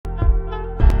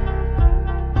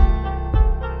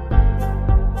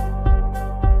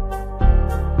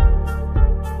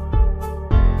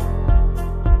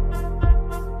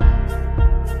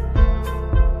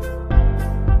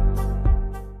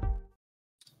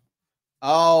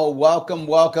Oh,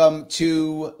 welcome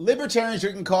to Libertarians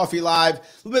Drinking Coffee Live, a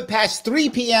little bit past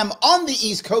 3 p.m. on the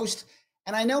East Coast.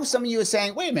 And I know some of you are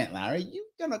saying, wait a minute, Larry, you've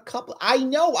done a couple. I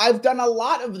know I've done a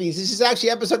lot of these. This is actually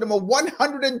episode number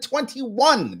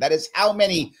 121. That is how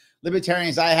many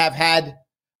libertarians I have had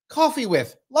coffee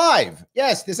with live.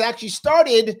 Yes, this actually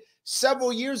started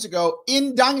several years ago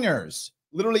in diners,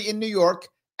 literally in New York.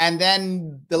 And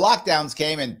then the lockdowns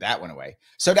came and that went away.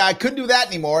 So now I couldn't do that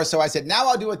anymore. So I said, now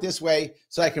I'll do it this way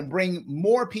so I can bring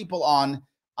more people on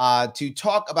to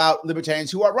talk about libertarians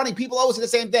who are running. People always say the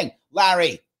same thing.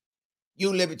 Larry,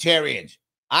 you libertarians,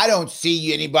 I don't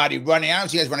see anybody running. I don't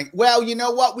see you guys running. Well, you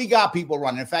know what? We got people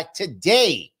running. In fact,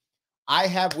 today I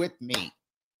have with me,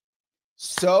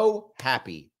 so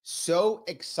happy, so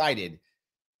excited,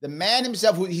 the man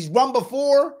himself, who he's run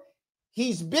before.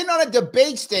 He's been on a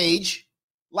debate stage.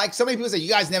 Like so many people say, you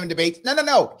guys never debate.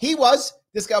 No.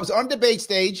 This guy was on debate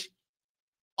stage,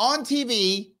 on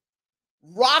TV,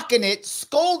 rocking it,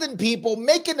 scolding people,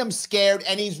 making them scared,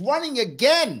 and he's running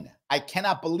again. I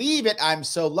cannot believe it. I'm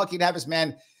so lucky to have this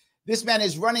man. This man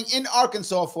is running in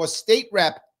Arkansas for state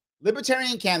rep,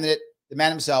 Libertarian candidate, the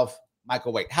man himself,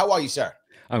 Michael White. How are you, sir?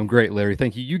 I'm great, Larry.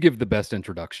 Thank you. You give the best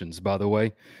introductions, by the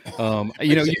way.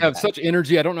 You have such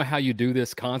energy. I don't know how you do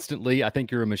this constantly. I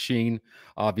think you're a machine,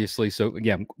 obviously. So,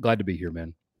 yeah, I'm glad to be here,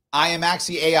 man. I am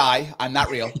actually AI. I'm not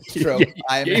real. It's true.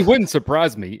 It wouldn't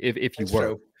surprise me if you were.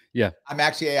 True. Yeah. I'm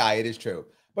actually AI. It is true.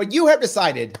 But you have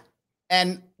decided,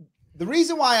 and the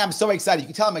reason why I'm so excited, you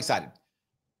can tell I'm excited,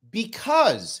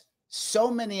 because so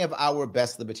many of our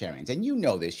best libertarians, and you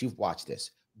know this, you've watched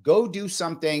this, go do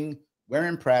something, we're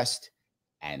impressed,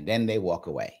 and then they walk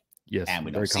away. Yes. And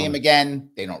we don't see them again.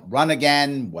 They don't run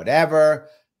again, whatever.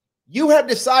 You have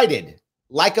decided,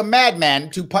 like a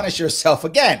madman, to punish yourself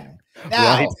again.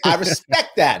 Now, right. I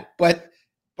respect that. But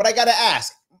I got to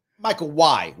ask, Michael,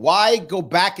 why? Why go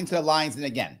back into the lines and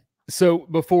again? So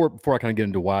before I kind of get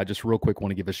into why, just real quick, want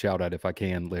to give a shout out if I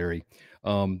can, Larry.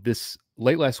 This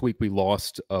late last week, we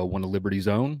lost one of Liberty's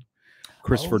own,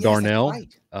 Christopher Darnell.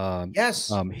 Right. Yes.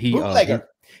 Bootlegger.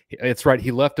 It's right.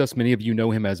 He left us. Many of you know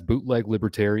him as Bootleg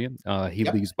Libertarian. He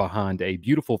leaves behind a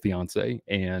beautiful fiance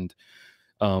and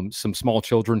some small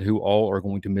children who all are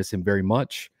going to miss him very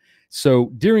much.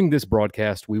 So during this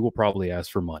broadcast, we will probably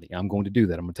ask for money. I'm going to do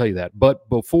that. I'm going to tell you that. But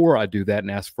before I do that and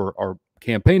ask for our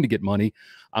campaign to get money,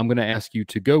 I'm going to ask you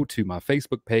to go to my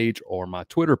Facebook page or my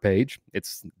Twitter page.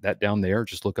 It's that down there.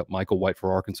 Just look up Michael White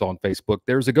for Arkansas on Facebook.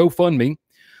 There's a GoFundMe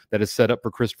that is set up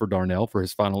for Christopher Darnell for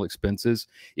his final expenses.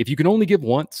 If you can only give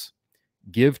once,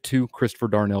 give to Christopher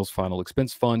Darnell's final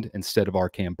expense fund instead of our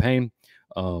campaign.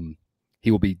 He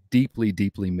will be deeply,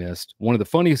 deeply missed. One of the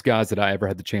funniest guys that I ever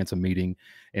had the chance of meeting.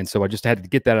 And so I just had to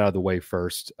get that out of the way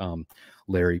first,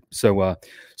 Larry. So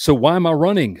why am I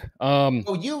running?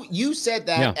 You said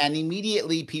that, and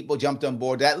immediately people jumped on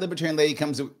board. That libertarian lady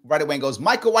comes right away and goes,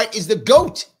 Michael White is the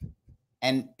GOAT.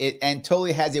 And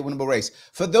totally has a winnable race.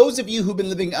 For those of you who've been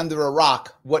living under a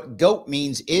rock, what GOAT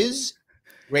means is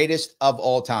greatest of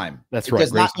all time. That's right. It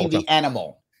does not mean the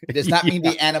animal. It does not mean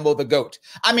the animal, the goat.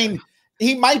 I mean,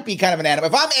 he might be kind of an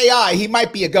animal. If I'm AI, he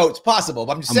might be a goat. It's possible.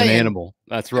 But I'm just saying. An animal.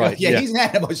 That's right. Yeah, he's an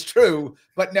animal. It's true.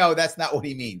 But no, that's not what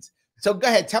he means. So go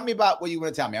ahead. Tell me about what you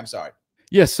want to tell me. I'm sorry.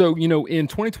 Yeah. So, in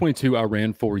 2022, I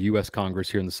ran for U.S.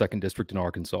 Congress here in the 2nd District in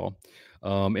Arkansas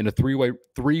in a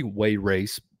three-way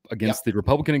race against the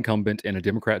Republican incumbent and a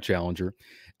Democrat challenger.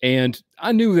 And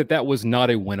I knew that was not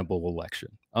a winnable election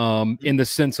in the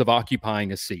sense of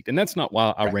occupying a seat. And that's not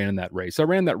why I ran in that race. I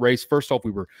ran that race. First off,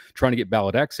 we were trying to get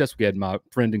ballot access. We had my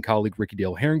friend and colleague, Ricky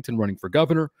Dale Harrington, running for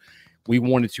governor. We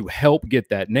wanted to help get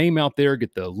that name out there,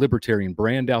 get the libertarian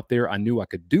brand out there. I knew I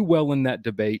could do well in that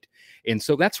debate. And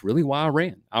so that's really why I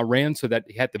ran. I ran so that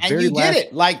at the very last... And you did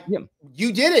it. Like,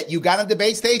 you did it. You got on the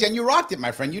debate stage and you rocked it,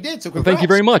 my friend. You did. So well, thank you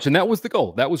very much. And that was the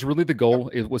goal. That was really the goal.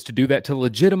 It was to do that, to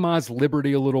legitimize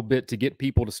liberty a little bit, to get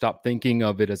people to stop thinking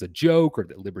of it as a joke or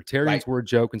that libertarians were a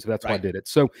joke. And so that's why I did it.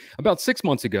 So about 6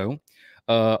 months ago,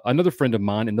 another friend of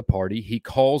mine in the party, he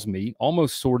calls me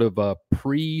almost sort of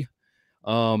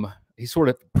he's sort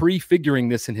of prefiguring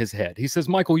this in his head. He says,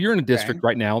 Michael, you're in a district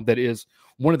right now that is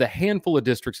one of the handful of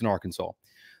districts in Arkansas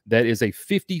that is a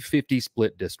 50-50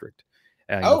 split district.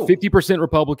 50%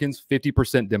 Republicans,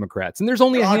 50% Democrats. And there's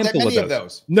only a handful of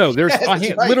those. No, there's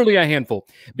literally a handful,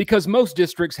 because most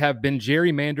districts have been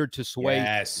gerrymandered to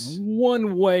sway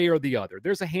one way or the other.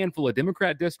 There's a handful of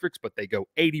Democrat districts, but they go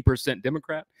 80%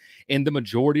 Democrat, and the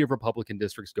majority of Republican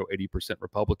districts go 80%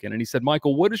 Republican. And he said,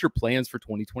 Michael, what is your plans for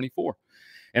 2024?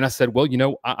 And I said, well,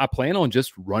 I plan on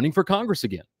just running for Congress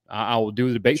again. I'll do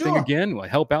the debate thing again. I'll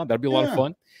help out. That'd be a lot of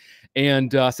fun.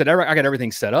 And I said, I got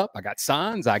everything set up. I got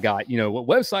signs. I got, what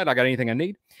website. I got anything I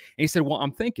need. And he said, well,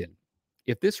 I'm thinking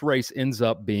if this race ends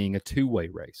up being a two-way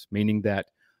race, meaning that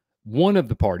one of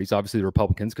the parties, obviously the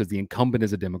Republicans, because the incumbent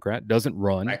is a Democrat, doesn't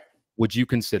run, Right. would you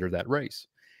consider that race?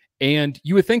 And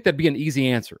you would think that'd be an easy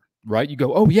answer, right? You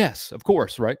go, oh, yes, of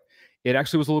course, right? It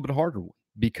actually was a little bit harder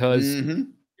because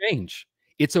change.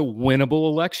 It's a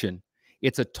winnable election.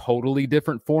 It's a totally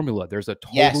different formula. There's a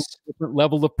totally different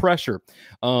level of pressure.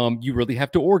 You really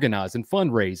have to organize and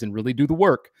fundraise and really do the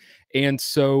work. And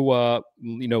so,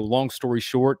 long story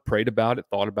short, prayed about it,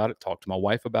 thought about it, talked to my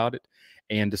wife about it,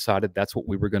 and decided that's what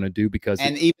we were going to do because.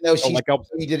 And even though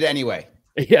you did it anyway.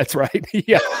 Yeah, that's right.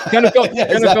 Yeah, kind of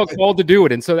felt called to do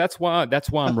it, and so that's why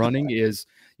I'm running. Is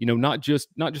not just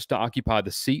to occupy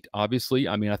the seat. Obviously,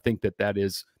 I mean, I think that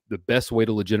is the best way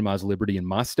to legitimize liberty in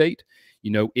my state.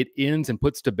 It ends and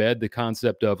puts to bed the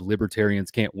concept of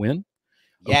libertarians can't win.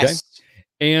 Okay? Yes.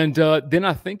 And then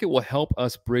I think it will help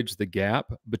us bridge the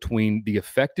gap between the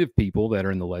effective people that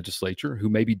are in the legislature who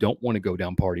maybe don't want to go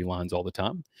down party lines all the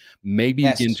time. Maybe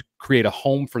you can create a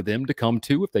home for them to come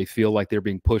to if they feel like they're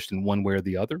being pushed in one way or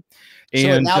the other. And so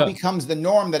it now becomes the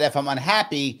norm that if I'm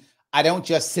unhappy, I don't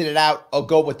just sit it out or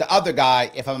go with the other guy.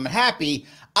 If I'm unhappy,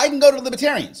 I can go to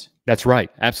Libertarians. That's right.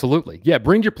 Absolutely. Yeah.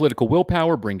 Bring your political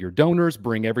willpower, bring your donors,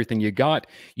 bring everything you got.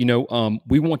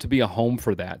 We want to be a home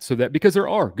for that because there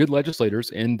are good legislators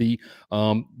in the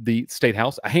state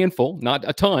house, a handful, not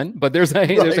a ton, but there's a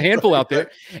handful out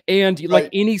there. And like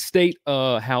any state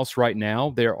house right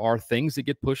now, there are things that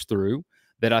get pushed through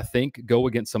that I think go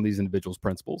against some of these individuals'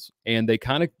 principles, and they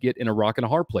kind of get in a rock and a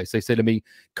hard place. They say to me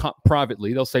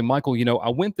privately, they'll say, Michael, I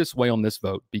went this way on this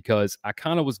vote because I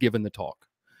kind of was given the talk.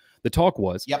 The talk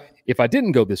was, if I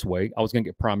didn't go this way, I was going to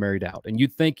get primaried out. And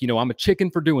you'd think, I'm a chicken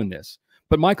for doing this.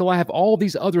 But Michael, I have all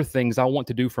these other things I want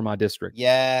to do for my district.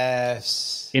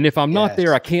 Yes. And if I'm not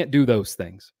there, I can't do those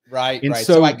things. Right. And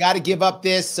so I got to give up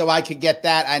this so I could get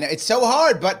that. I know it's so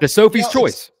hard, but the Sophie's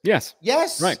choice. Yes.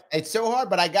 Right. It's so hard,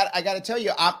 but I got to tell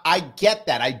you, I get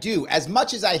that. I do. As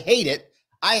much as I hate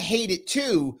it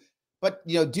too. But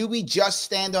do we just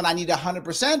stand on, I need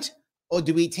 100%? Or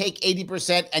do we take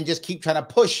 80% and just keep trying to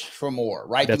push for more,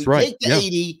 right? That's do we take the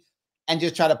 80 and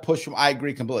just try to push from? I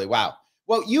agree completely. Wow.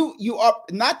 Well, you are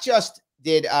not just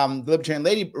did the Libertarian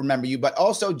lady remember you, but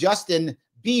also Justin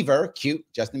Beaver, cute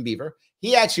Justin Beaver.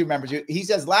 He actually remembers you. He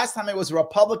says last time it was a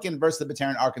Republican versus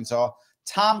Libertarian Arkansas,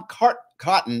 Tom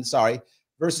Cotton,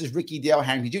 versus Ricky Dale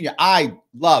Harrington Jr. I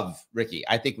love Ricky.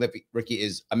 I think Ricky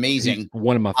is amazing. He's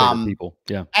one of my favorite people.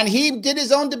 Yeah. And he did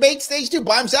his own debate stage too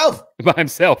by himself. By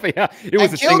himself. Yeah. It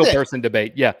was a single person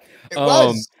debate. Yeah. It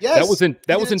was. Yes.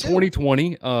 That was in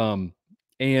 2020.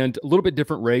 And a little bit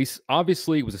different race.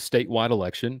 Obviously, it was a statewide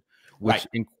election, which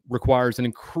requires an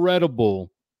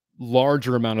incredible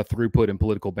larger amount of throughput and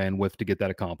political bandwidth to get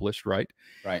that accomplished. Right.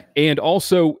 Right. And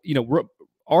also,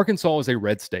 Arkansas is a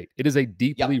red state. It is a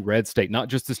deeply red state, not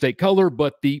just the state color,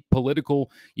 but the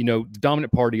political, the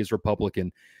dominant party is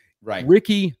Republican. Right.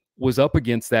 Ricky was up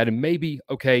against that. And maybe,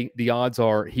 the odds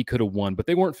are he could have won, but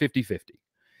they weren't 50-50.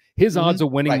 His odds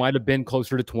of winning might have been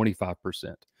closer to 25%.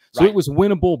 So it was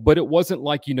winnable, but it wasn't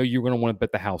like, you're going to want to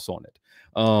bet the house on it.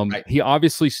 He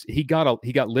obviously, he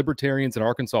got libertarians in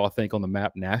Arkansas, I think, on the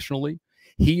map nationally.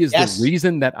 He is the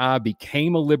reason that I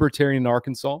became a libertarian in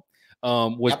Arkansas.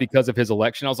 Was because of his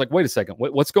election. I was like, wait a second,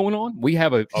 what's going on? We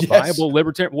have a viable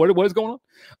libertarian. What is going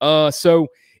on? So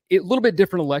a little bit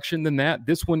different election than that.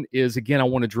 This one is, again, I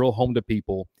want to drill home to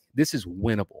people. This is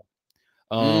winnable.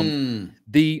 Okay,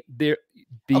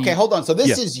 hold on. So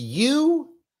this is you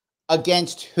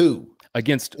against who?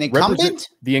 Against the incumbent?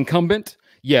 The incumbent.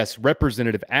 Yes,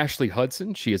 Representative Ashley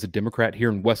Hudson. She is a Democrat here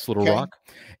in West Little Rock.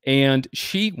 And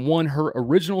she won her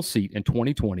original seat in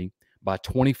 2020 by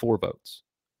 24 votes.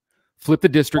 Flip the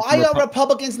district. Why are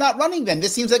Republicans not running then?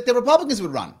 This seems like the Republicans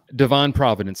would run. Divine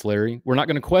providence, Larry. We're not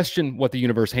going to question what the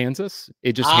universe hands us.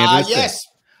 It just hands us. Yes.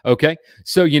 Okay.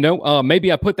 So,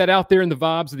 maybe I put that out there in the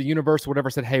vibes of the universe or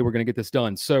whatever, said, hey, we're going to get this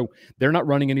done. So they're not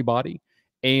running anybody.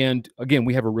 And again,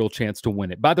 we have a real chance to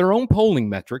win it by their own polling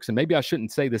metrics. And maybe I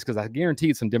shouldn't say this because I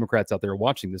guarantee some Democrats out there are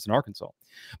watching this in Arkansas.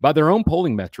 By their own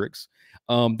polling metrics,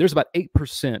 there's about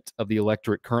 8% of the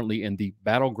electorate currently in the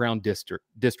battleground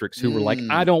districts who were like,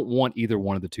 I don't want either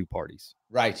one of the two parties.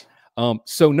 Right.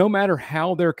 So no matter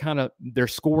how their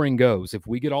scoring goes, if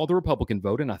we get all the Republican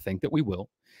vote, and I think that we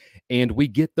will, and we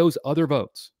get those other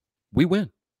votes, we win.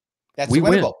 That's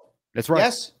winnable. Win. That's right.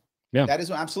 Yes. Yeah. That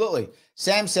is absolutely.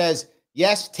 Sam says,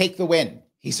 yes, take the win.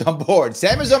 He's on board.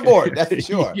 Sam is on board. That's for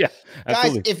sure. Yeah.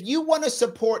 Absolutely. Guys, if you want to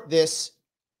support this,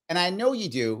 and I know you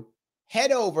do,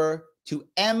 head over to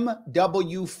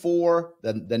MW4,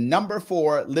 the number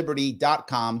 4,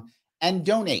 liberty.com, and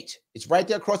donate. It's right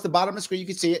there across the bottom of the screen. You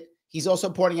can see it. He's also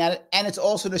pointing at it, and it's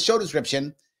also in the show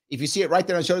description. If you see it right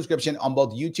there in the show description on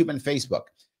both YouTube and Facebook,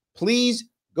 please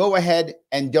go ahead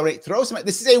and donate. Throw some.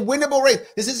 This is a winnable race.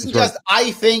 This isn't just,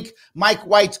 I think Mike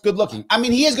White's good looking. I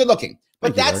mean, he is good looking,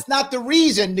 but that's not the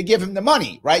reason to give him the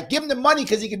money, right? Give him the money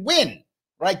because he can win,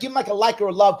 right? Give him like a like or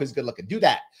a love because he's good looking. Do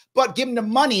that. But give him the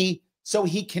money so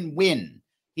he can win.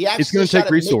 He actually it's going to take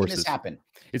resources. This happen.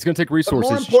 It's going to take resources.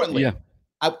 But more importantly,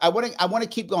 I want to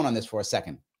keep going on this for a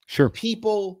second. Sure.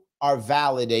 People are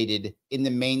validated in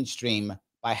the mainstream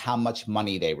by how much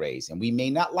money they raise. And we may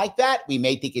not like that. We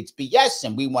may think it's BS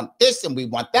and we want this and we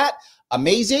want that.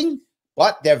 Amazing.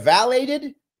 But they're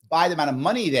validated by the amount of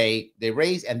money they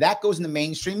raise. And that goes in the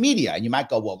mainstream media. And you might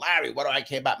go, well, Larry, what do I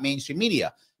care about mainstream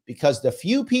media? Because the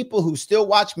few people who still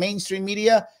watch mainstream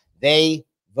media, they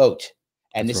vote.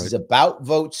 And this is about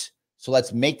votes. So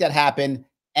let's make that happen.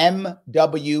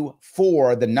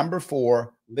 MW4, the number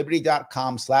 4,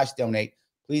 liberty.com/donate.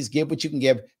 Please give what you can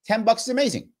give. $10 is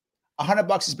amazing.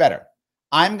 $100 is better.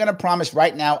 I'm going to promise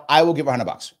right now, I will give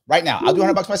 $100 right now. I'll do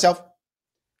 $100 myself.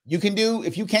 You can do,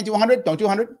 if you can't do 100, don't do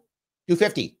 100. Do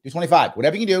 50, do 25,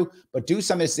 whatever you can do, but do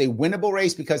something that's a winnable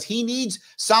race because he needs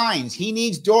signs. He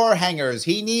needs door hangers.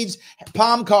 He needs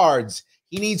palm cards.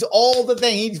 He needs all the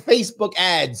things. He needs Facebook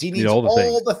ads. He needs all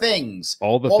the things.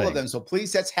 All of them. So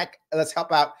please, let's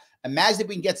help out. Imagine if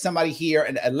we can get somebody here,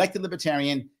 an elected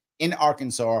libertarian in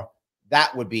Arkansas.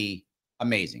 That would be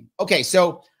amazing. Okay,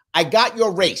 so I got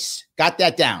your race. Got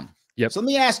that down. Yep. So let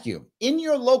me ask you, in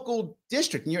your local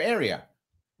district, in your area,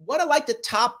 what are like the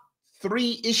top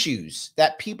 3 issues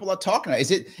that people are talking about?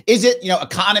 Is it,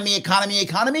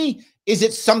 economy? Is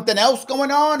it something else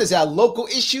going on? Is it a local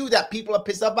issue that people are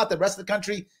pissed off about the rest of the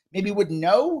country maybe wouldn't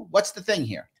know? What's the thing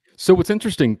here? So what's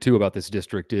interesting too about this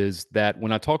district is that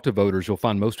when I talk to voters, you'll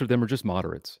find most of them are just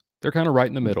moderates. They're kind of right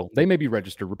in the middle. They may be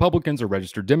registered Republicans or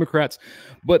registered Democrats,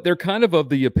 but they're kind of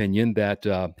the opinion that,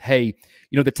 hey,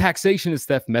 the taxation and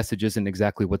theft message isn't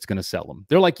exactly what's going to sell them.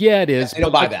 They're like, yeah, it is. They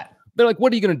don't buy that. They're like,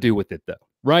 what are you going to do with it though?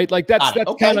 Right? Like that's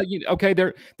kind of, okay,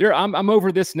 I'm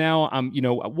over this now.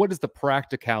 What is the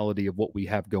practicality of what we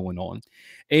have going on?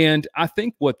 And I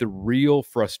think what the real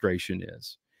frustration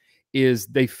is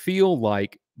they feel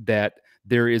like that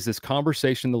there is this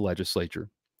conversation in the legislature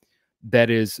that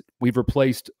is, we've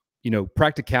replaced,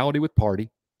 practicality with party,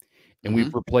 and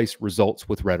we've replaced results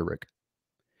with rhetoric.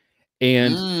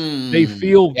 And they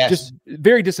feel just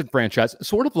very disenfranchised,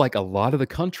 sort of like a lot of the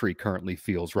country currently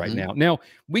feels right now. Now,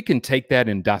 we can take that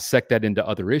and dissect that into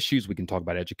other issues. We can talk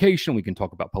about education. We can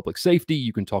talk about public safety.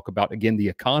 You can talk about, again, the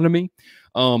economy.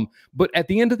 But at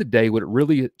the end of the day, what it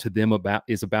really to them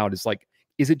is like,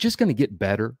 is it just going to get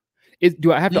better?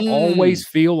 Do I have to always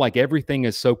feel like everything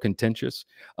is so contentious?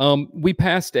 We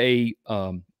passed a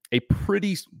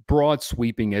pretty broad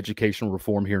sweeping educational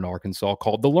reform here in Arkansas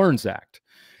called the LEARNS Act.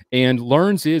 And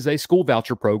LEARNS is a school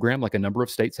voucher program like a number of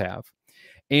states have.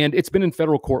 And it's been in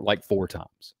federal court like 4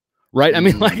 times, right? I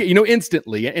mean, like,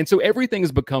 instantly. And so everything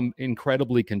has become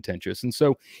incredibly contentious. And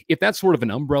so if that's sort of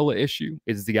an umbrella issue,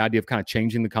 is the idea of kind of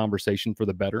changing the conversation for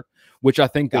the better, which I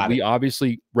think that we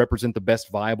obviously represent the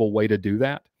best viable way to do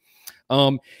that.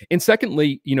 And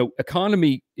secondly,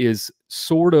 economy is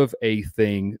sort of a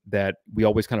thing that we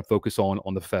always kind of focus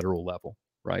on the federal level.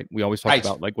 Right. We always talk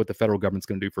about like what the federal government's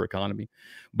going to do for economy.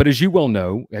 But as you well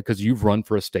know, because you've run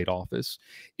for a state office,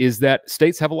 is that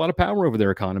states have a lot of power over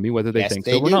their economy, whether they think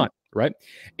so or not. Right.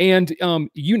 And,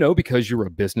 because you're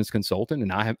a business consultant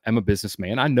and I am a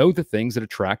businessman, I know the things that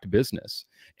attract business.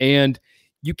 And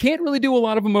you can't really do a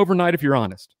lot of them overnight if you're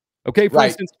honest. Okay. For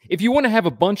instance, if you want to have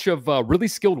a bunch of really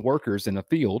skilled workers in a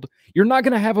field, you're not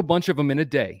going to have a bunch of them in a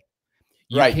day.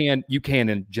 You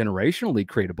can generationally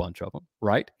create a bunch of them,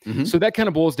 right? So that kind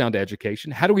of boils down to education.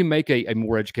 How do we make a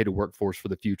more educated workforce for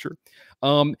the future?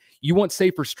 You want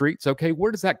safer streets. Okay,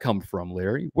 where does that come from,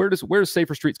 Larry? Where does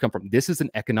safer streets come from? This is an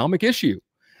economic issue.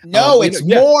 No, it's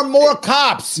more and more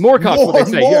cops. More cops, what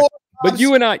they say. But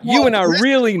you and I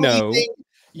really know.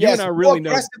 Yes, more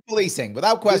aggressive policing,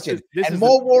 without question. And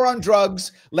more war on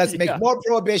drugs. Let's make more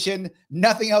prohibition.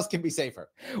 Nothing else can be safer.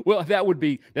 Well,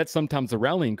 that's sometimes a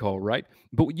rallying call, right?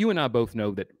 But you and I both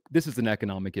know that this is an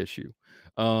economic issue.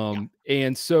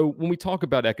 And so when we talk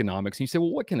about economics, and you say,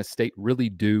 well, what can a state really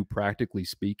do, practically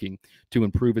speaking, to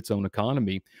improve its own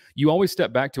economy? You always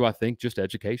step back to, I think, just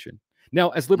education. Now,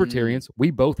 as libertarians,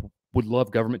 we both would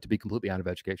love government to be completely out of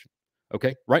education.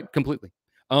 Okay, right? Completely.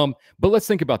 But let's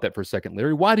think about that for a second,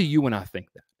 Larry. Why do you and I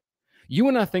think that? You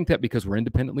and I think that because we're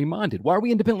independently minded. Why are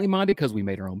we independently minded? Because we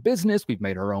made our own business. We've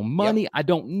made our own money. I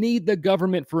don't need the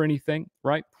government for anything,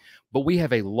 right? But we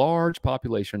have a large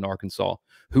population in Arkansas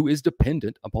who is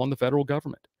dependent upon the federal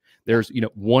government. There's,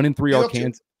 1 in 3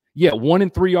 Arkansans. Yeah, 1 in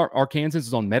 3 Arkansans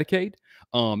is on Medicaid.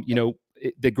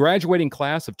 The graduating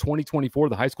class of 2024,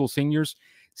 the high school seniors,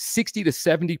 60 to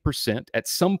 70% at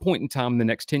some point in time in the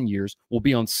next 10 years will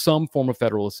be on some form of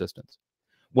federal assistance.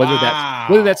 Whether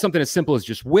that's something as simple as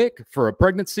just WIC for a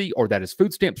pregnancy, or that is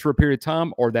food stamps for a period of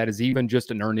time, or that is even just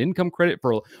an earned income credit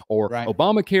or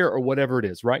Obamacare or whatever it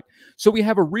is, right? So we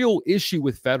have a real issue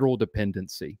with federal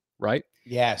dependency, right?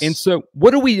 Yes. And so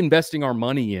what are we investing our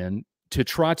money in to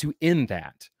try to end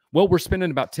that? Well, we're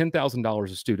spending about $10,000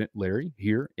 a student, Larry,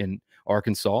 here in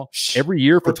Arkansas every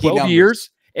year for 12 years.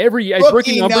 Every year,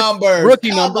 rookie numbers.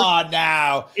 Come on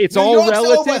now. It's all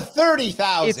relative. Over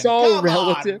 30,000. It's all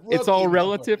relative. It's all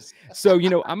relative. So,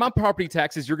 my property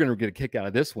taxes, you're going to get a kick out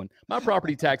of this one. My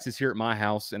property taxes here at my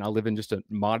house, and I live in just a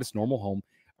modest, normal home,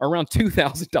 are around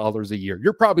 $2,000 a year.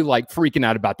 You're probably like freaking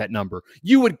out about that number.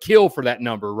 You would kill for that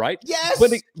number, right? Yes.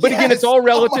 But again, it's all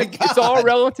relative. It's all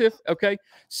relative. Okay.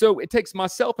 So it takes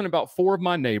myself and about 4 of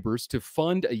my neighbors to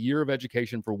fund a year of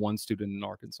education for one student in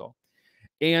Arkansas.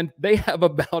 And they have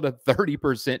about a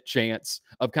 30% chance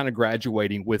of kind of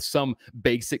graduating with some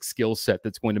basic skill set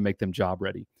that's going to make them job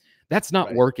ready. That's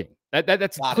not working.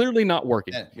 That's clearly not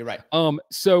working. Yeah, you're right.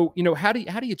 So how do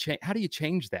you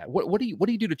change that? What do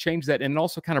you do to change that, and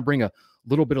also kind of bring a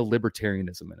little bit of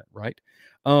libertarianism in it, right?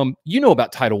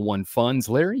 About Title I funds,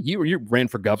 Larry. You ran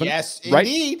for governor. Yes, right?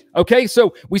 Indeed. Okay,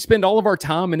 so we spend all of our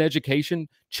time in education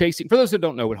chasing. For those that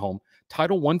don't know at home,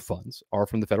 Title I funds are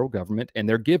from the federal government, and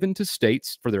they're given to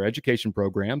states for their education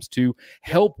programs to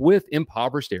help with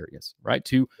impoverished areas, right?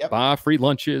 To buy free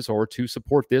lunches, or to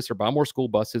support this, or buy more school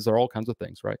buses, or all kinds of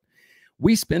things, right?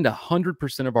 We spend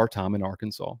 100% of our time in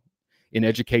Arkansas in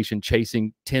education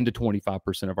chasing 10 to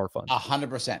 25% of our funds.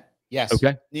 100%. Yes.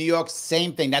 Okay. New York,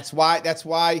 same thing. That's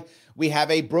why we have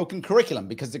a broken curriculum,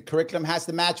 because the curriculum has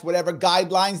to match whatever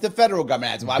guidelines the federal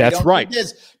government has. Why we don't do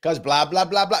this, because blah, blah,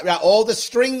 blah, blah. All the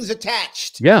strings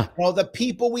attached. Yeah. The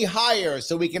people we hire,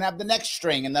 so we can have the next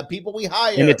string, and the people we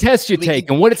hire. And the test you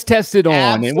take, and what it's tested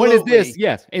on, and what is this?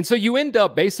 Yes. And so you end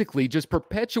up basically just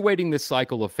perpetuating this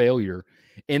cycle of failure.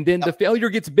 And then the failure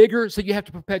gets bigger, so you have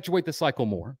to perpetuate the cycle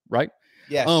more, right?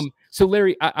 Yes. So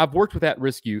Larry, I've worked with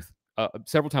at-risk youth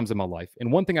several times in my life.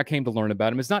 And one thing I came to learn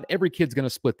about them is not every kid's going to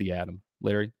split the atom,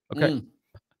 Larry. Okay.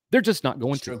 They're just not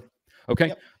going to. Okay.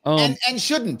 Yep. And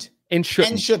shouldn't. And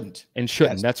shouldn't.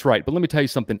 Yes. That's right. But let me tell you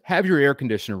something. Have your air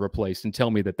conditioner replaced and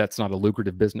tell me that that's not a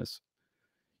lucrative business.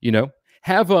 Let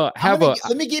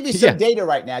me give you some data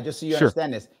right now, just so you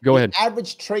understand this. Go ahead.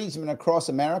 Average tradesman across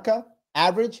America,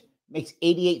 makes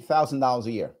 $88,000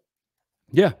 a year.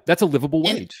 Yeah, that's a livable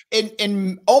wage.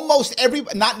 In almost every,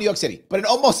 not New York City, but in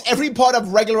almost every part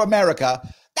of regular America,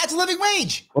 that's a living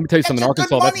wage. Let me tell you something.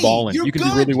 Arkansas, that's balling. You can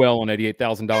do really well on $88,000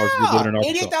 if you're living in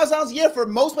Arkansas. $88,000 a year for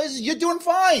most places, you're doing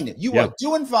fine. You are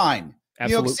doing fine. Absolutely.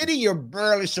 New York City, you're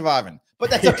barely surviving. But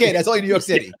that's okay. That's only New York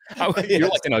City. You're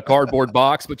like in a cardboard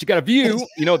box, but you got a view,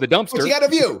 the dumpster. But you got a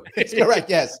view. It's correct,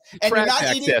 yes. And you're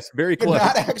not eating, very close. You're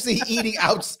not actually eating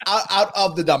out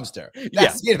of the dumpster.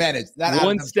 That's the advantage.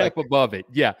 One step above it.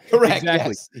 Yeah, correct.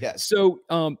 Exactly. Yes. So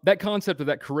that concept of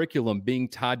that curriculum being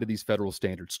tied to these federal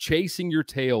standards, chasing your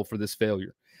tail for this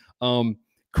failure.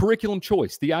 Curriculum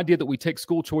choice, the idea that we take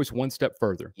school choice one step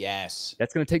further. Yes.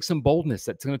 That's going to take some boldness.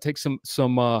 That's going to take some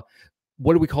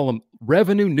what do we call them?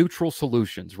 Revenue neutral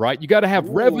solutions, right? You got to have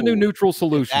revenue neutral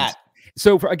solutions.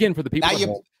 So for the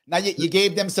people now you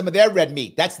gave them some of their red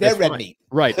meat. That's their red meat.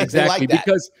 Right, exactly.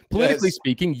 Because politically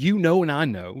speaking, and I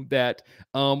know that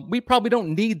we probably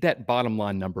don't need that bottom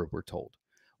line number, we're told.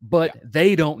 But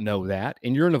they don't know that.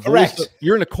 And you're in a voice,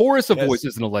 you're in a chorus of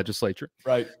voices in the legislature.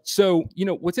 Right. So,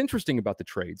 what's interesting about the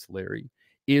trades, Larry,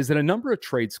 is that a number of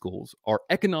trade schools are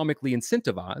economically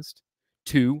incentivized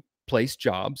to place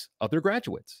jobs of their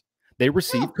graduates. They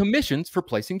receive commissions for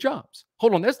placing jobs.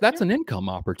 Hold on, that's an income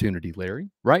opportunity, Larry,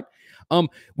 right?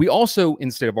 We also, in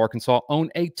the state of Arkansas, own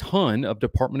a ton of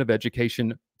Department of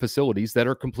Education facilities that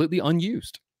are completely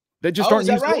unused. They just aren't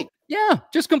used. Right? Yeah,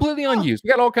 just completely unused. We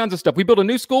got all kinds of stuff. We built a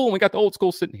new school and we got the old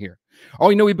school sitting here.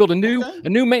 We built a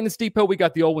new maintenance depot. We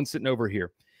got the old one sitting over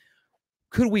here.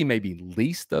 Could we maybe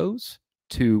lease those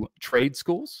to trade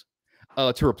schools?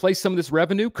 To replace some of this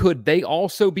revenue? Could they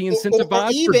also be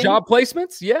incentivized for job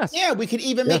placements? Yes. Yeah, we could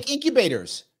even make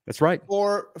incubators. That's right.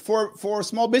 For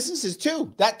small businesses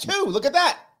too. Look at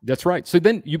that. That's right. So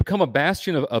then you become a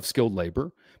bastion of skilled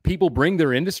labor. People bring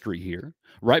their industry here.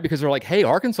 right? Because they're like, hey,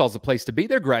 Arkansas is the place to be.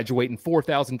 They're graduating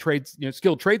 4,000 trades,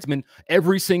 skilled tradesmen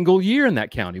every single year in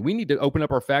that county. We need to open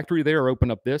up our factory there or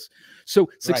open up this. So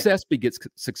success begets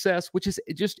success, which is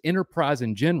just enterprise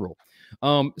in general.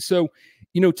 So,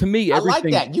 to me, everything.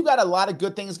 I like that. You got a lot of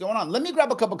good things going on. Let me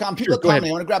grab a couple comments. People Sure, go ahead.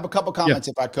 I want to grab a couple comments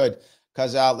if I could,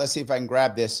 because let's see if I can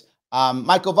grab this.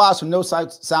 Michael Voss from No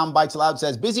Sound Bites Allowed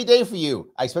says, busy day for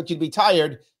you. I expect you to be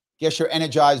tired. Guess you're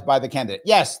energized by the candidate.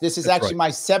 Yes, this is actually my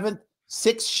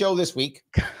sixth show this week.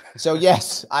 So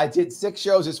yes, I did 6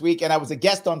 shows this week, and I was a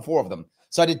guest on 4 of them.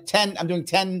 So I did 10. I'm doing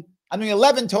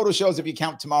 11 total shows if you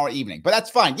count tomorrow evening. But that's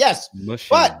fine. Yes,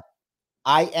 but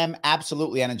I am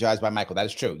absolutely energized by Michael. That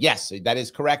is true. Yes, that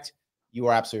is correct. You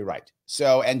are absolutely right.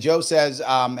 So, and Joe says,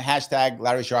 hashtag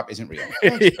Larry Sharp isn't real.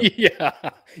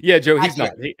 Yeah, Joe, he's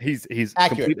not. He's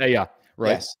accurate. Yeah,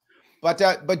 right. Yes.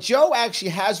 But Joe actually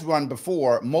has run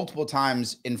before multiple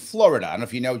times in Florida. I don't know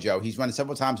if you know Joe. He's run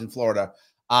several times in Florida.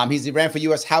 He ran for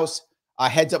U.S. House,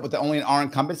 heads up with the only an R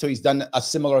incumbent. So he's done a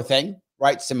similar thing,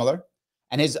 right? Similar.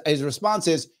 And his response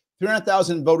is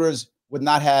 300,000 voters would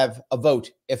not have a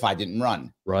vote if I didn't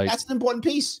run. Right. That's an important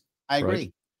piece. I agree.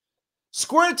 Right.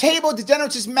 Square Table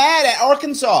Degenerates is mad at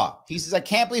Arkansas. He says, I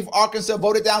can't believe Arkansas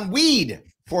voted down weed.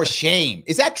 For shame.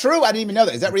 Is that true? I didn't even know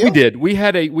that. Is that real? We did. We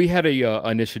had a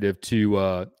initiative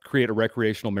to create a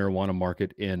recreational marijuana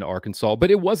market in Arkansas, but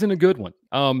it wasn't a good one.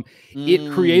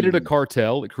 It created a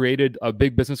cartel. It created a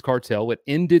big business cartel. It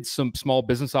ended some small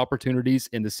business opportunities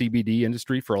in the CBD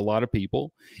industry for a lot of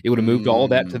people. It would have moved all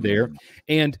that to there.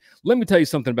 And let me tell you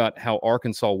something about how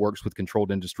Arkansas works with controlled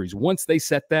industries. Once they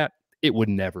set that, it would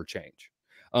never change.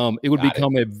 It would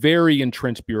become a very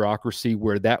entrenched bureaucracy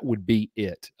where that would be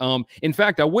it. In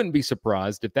fact, I wouldn't be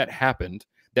surprised if that happened,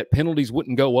 that penalties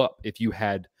wouldn't go up if you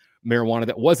had marijuana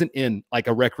that wasn't in like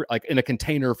in a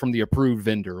container from the approved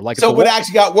vendor. Like, so it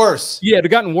actually got worse. Yeah, it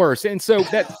had gotten worse. And so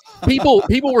that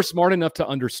people were smart enough to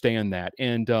understand that.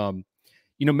 And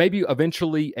maybe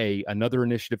eventually another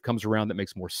initiative comes around that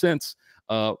makes more sense.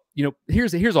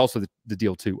 Here's also the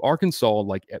deal too. Arkansas,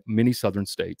 like many southern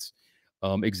states,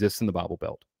 exists in the Bible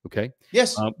Belt. Okay.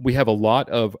 Yes. We have a lot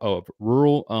of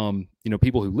rural,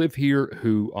 people who live here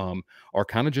who are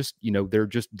kind of just, they're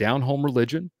just down home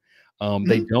religion.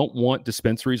 They don't want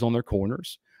dispensaries on their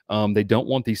corners. They don't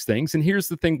want these things. And here's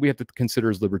the thing we have to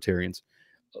consider as libertarians.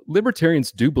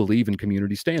 Libertarians do believe in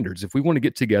community standards. If we want to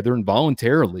get together and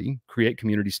voluntarily create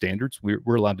community standards,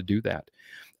 we're allowed to do that.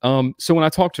 So when I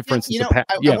talk to, for instance, I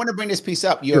want to bring this piece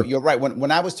up. You're right.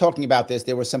 When I was talking about this,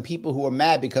 there were some people who were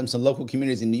mad because some local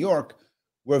communities in New York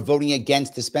were voting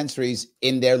against dispensaries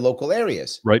in their local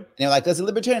areas. Right. And they're like, as a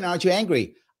libertarian, aren't you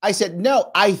angry? I said,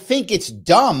 no, I think it's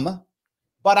dumb,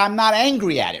 but I'm not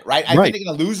angry at it. Right. I think they're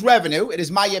going to lose revenue. It is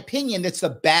my opinion. That's a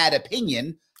bad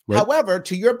opinion. Right. However,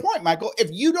 to your point, Michael, if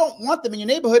you don't want them in your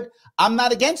neighborhood, I'm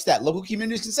not against that. Local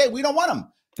communities can say, we don't want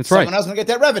them. That's right. Someone else going to get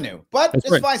that revenue, but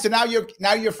it's fine. So now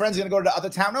your friend's going to go to the other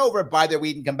town over, buy their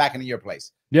weed, and come back into your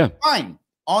place. Yeah, fine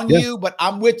on you, but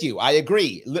I'm with you. I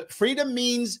agree. Freedom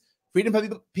means freedom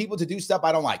for people to do stuff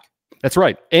I don't like. That's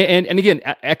right. And again,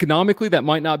 economically, that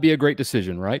might not be a great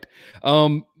decision, right?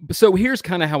 So here's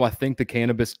kind of how I think the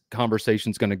cannabis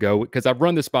conversation is going to go, because I've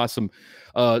run this by some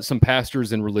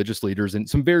pastors and religious leaders in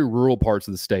some very rural parts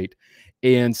of the state,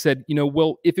 and said,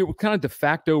 well, if it were kind of de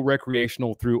facto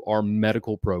recreational through our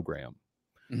medical program,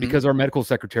 because our medical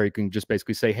secretary can just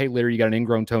basically say, hey, Larry, you got an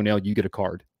ingrown toenail, you get a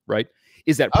card, right?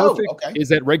 Is that perfect? Oh, okay. Is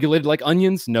that regulated like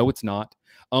onions? No, it's not.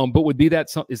 But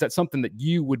is that something that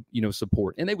you would,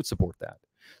 support? And they would support that.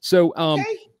 So,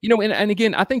 and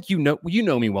again, I think you know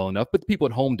me well enough, but the people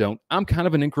at home don't. I'm kind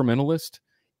of an incrementalist.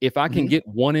 If I can get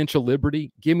 1 inch of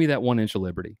liberty, give me that 1 inch of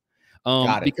liberty.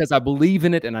 Because I believe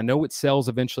in it and I know it sells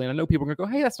eventually. And I know people are going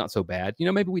to go, hey, that's not so bad.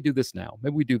 Maybe we do this now.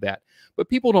 Maybe we do that. But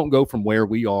people don't go from where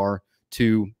we are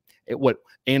to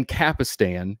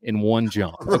Ancapistan in one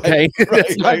jump. Okay.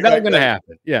 That's not going to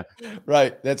happen. Yeah.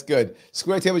 Right. That's good.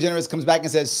 Square Table Generous comes back and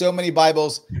says, so many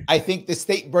Bibles. I think the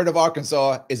state bird of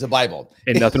Arkansas is a Bible.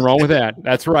 And nothing wrong with that.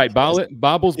 That's right.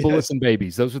 Bibles, bullets, and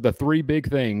babies. Those are the 3 big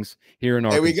things here in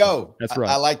Arkansas. There we go. That's right.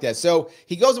 I like that. So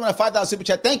he goes on a $5 super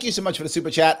chat. Thank you so much for the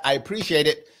super chat. I appreciate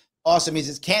it. Awesome. He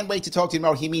says, can't wait to talk to you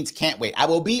tomorrow. He means can't wait. I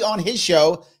will be on his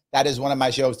show. That is one of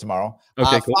my shows tomorrow.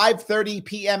 Okay, cool. 5:30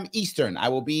 p.m. Eastern. I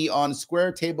will be on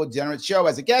Square Table Degenerate Show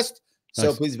as a guest. So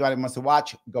nice. Please, if anybody wants to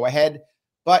watch, go ahead.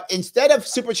 But instead of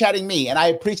super chatting me, and I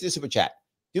appreciate the super chat,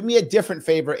 do me a different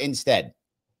favor instead.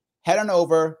 Head on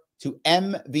over to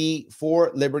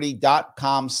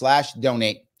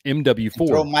mv4liberty.com/donate. MW4.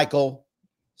 Throw Michael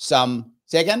some.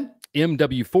 Say again?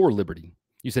 MW4 Liberty.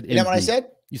 You said MV. You know what I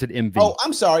said? You said MV. Oh,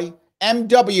 I'm sorry.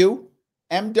 MW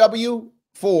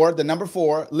the number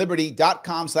 4,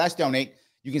 liberty.com/donate.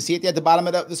 You can see it at the bottom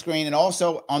of the screen and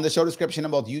also on the show description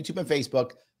on both YouTube and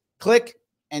Facebook. Click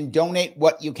and donate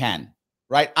what you can,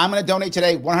 right? I'm going to donate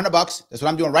today $100. That's what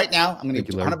I'm doing right now. I'm going to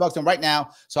give $100 in right now.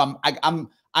 So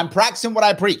I'm practicing what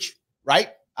I preach, right?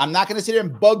 I'm not going to sit here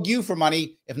and bug you for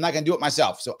money if I'm not going to do it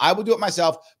myself. So I will do it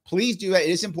myself. Please do that. It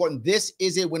is important. This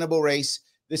is a winnable race.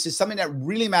 This is something that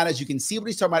really matters. You can see what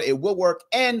he's talking about. It will work.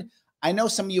 And I know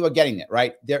some of you are getting it,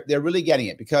 right? They're really getting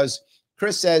it because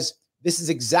Chris says this is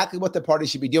exactly what the party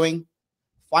should be doing,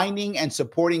 finding and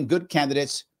supporting good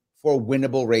candidates for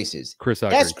winnable races. Chris,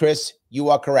 I yes, agree. Chris, you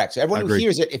are correct. So everyone who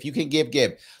hears it, if you can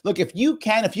give. Look, if you've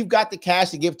got the cash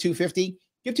to give $250,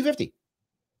 give $250.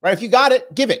 Right? If you got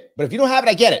it, give it. But if you don't have it,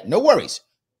 I get it. No worries.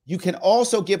 You can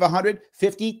also give 100,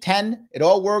 50, 10. It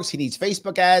all works. He needs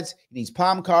Facebook ads. He needs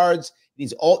palm cards. He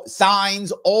needs all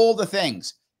signs, all the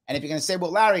things. And if you're going to say, well,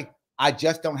 Larry, I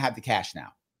just don't have the cash now.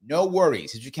 No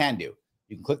worries. As you can do.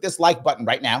 You can click this like button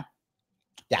right now.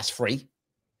 That's free.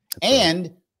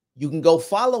 And you can go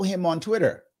follow him on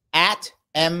Twitter at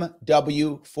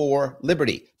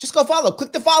MW4Liberty. Just go follow.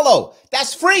 Click the follow.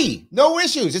 That's free. No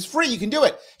issues. It's free. You can do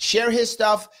it. Share his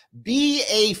stuff. Be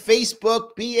a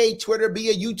Facebook, be a Twitter, be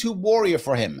a YouTube warrior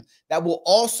for him. That will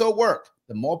also work.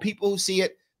 The more people who see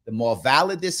it, the more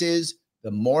valid this is,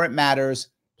 the more it matters.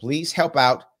 Please help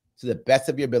out to the best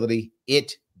of your ability.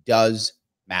 It does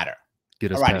matter.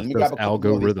 Get us past those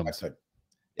algorithms.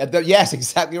 Yes,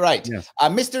 exactly right. Yes.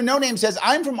 Mr. No Name says,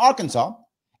 I'm from Arkansas,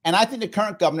 and I think the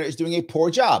current governor is doing a poor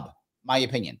job, my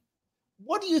opinion.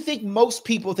 What do you think most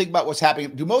people think about what's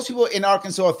happening? Do most people in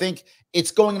Arkansas think it's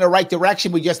going in the right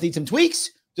direction? We just need some tweaks?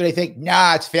 Do they think,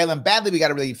 nah, it's failing badly, we got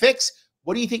to really fix?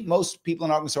 What do you think most people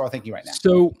in Arkansas are thinking right now?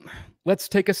 So let's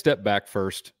take a step back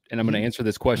first, and I'm going to answer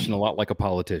this question a lot like a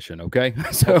politician, okay?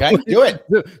 So, okay, do it.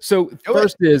 So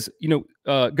first is,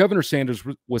 Governor Sanders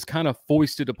was kind of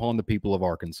foisted upon the people of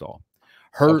Arkansas.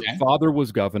 Her father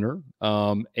was governor,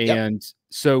 and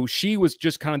so she was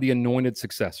just kind of the anointed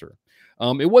successor.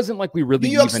 It wasn't like we really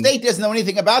New York State doesn't know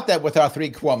anything about that with our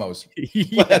 3 Cuomos.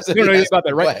 Yes, we don't know about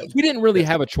that, right? We didn't really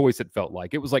have a choice. It felt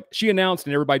like it was like she announced,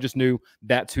 and everybody just knew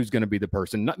that's who's going to be the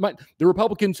person. The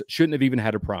Republicans shouldn't have even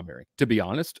had a primary, to be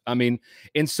honest. I mean,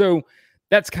 and so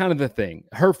that's kind of the thing.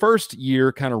 Her first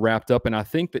year kind of wrapped up, and I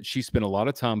think that she spent a lot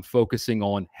of time focusing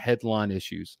on headline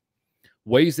issues,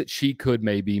 ways that she could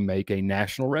maybe make a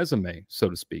national resume,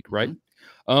 so to speak, right?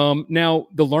 Now,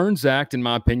 the LEARNS Act, in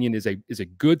my opinion, is a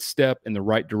good step in the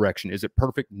right direction. Is it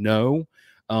perfect? No.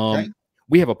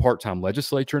 We have a part-time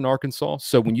legislature in Arkansas,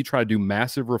 so when you try to do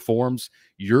massive reforms,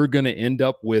 you're going to end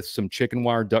up with some chicken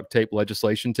wire duct tape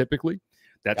legislation typically.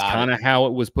 That's kind of how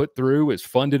it was put through. It's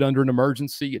funded under an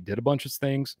emergency. It did a bunch of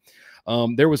things.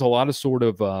 There was a lot of sort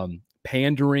of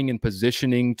pandering and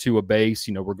positioning to a base,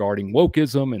 regarding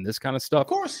wokeism and this kind of stuff. Of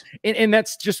course. And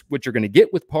that's just what you're going to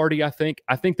get with party, I think.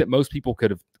 I think that most people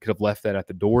could have left that at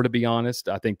the door, to be honest.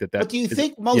 I think that But do you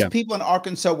think most people in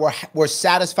Arkansas were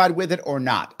satisfied with it or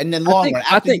not? And then long run,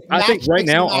 I think right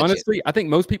now, honestly, I think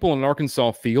most people in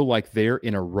Arkansas feel like they're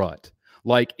in a rut.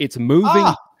 Like it's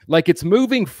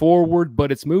moving forward,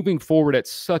 but it's moving forward at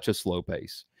such a slow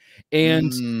pace.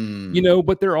 And,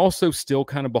 but they're also still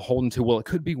kind of beholden to, well, it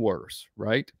could be worse,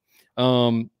 right?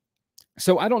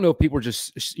 So I don't know if people are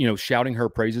just, shouting her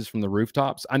praises from the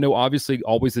rooftops. I know obviously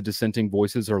always the dissenting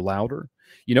voices are louder.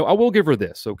 I will give her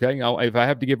this, okay? If I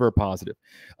have to give her a positive.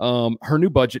 Her new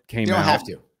budget came out. You don't have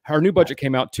to. Her new budget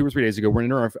came out 2 or 3 days ago. We're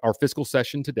in our fiscal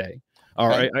session today.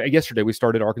 Yesterday we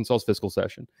started Arkansas's fiscal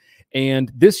session. And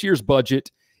this year's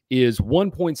budget is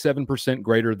 1.7%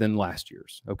 greater than last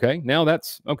year's. Okay. Now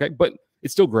that's okay, but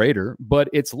it's still greater, but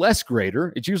it's less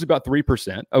greater. It's usually about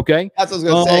 3%. Okay. That's what I was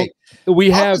going to say.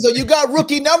 So you got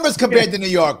rookie numbers compared to New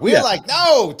York. We're like,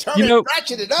 no,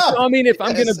 ratchet it up. I mean, if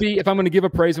I'm going to give a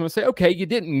praise, I'm going to say, okay, you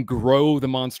didn't grow the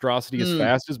monstrosity as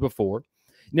fast as before.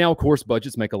 Now, of course,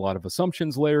 budgets make a lot of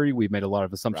assumptions, Larry. We've made a lot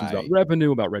of assumptions about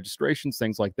revenue, about registrations,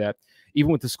 things like that. Even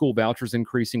with the school vouchers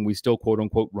increasing, we still, quote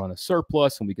unquote, run a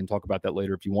surplus. And we can talk about that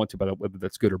later if you want to, about whether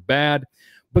that's good or bad.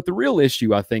 But the real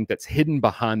issue, I think, that's hidden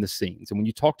behind the scenes, and when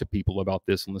you talk to people about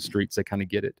this on the streets, they kind of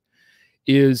get it,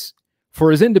 is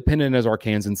for as independent as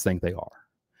Arkansans think they are.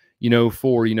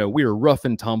 We're a rough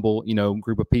and tumble,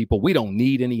 group of people. We don't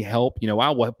need any help.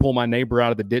 I'll pull my neighbor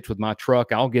out of the ditch with my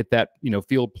truck. I'll get that,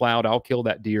 field plowed. I'll kill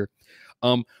that deer.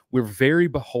 We're very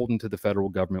beholden to the federal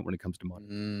government when it comes to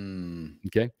money.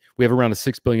 Okay. We have around a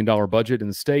 $6 billion budget in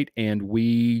the state, and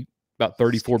about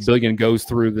 $34 billion goes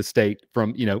through the state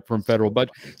from federal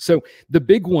budget. So the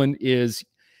big one is,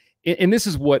 and this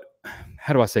is what,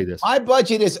 how do I say this? My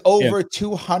budget is over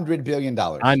 $200 billion.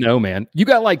 I know, man. You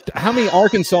got like how many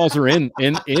Arkansas are in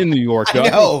New York? I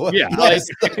know. Yeah. Yes.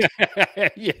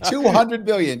 Like, yeah. 200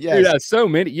 billion. Yes. Yeah. So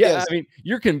many. Yeah. Yes. I mean,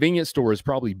 your convenience store is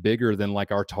probably bigger than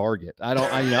like our Target. I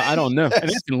don't know. Yes.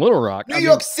 And it's in Little Rock. New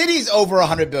York City's over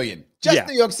 100 billion. Just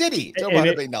New York City. It's over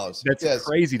 $100 billion. That's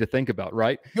crazy to think about,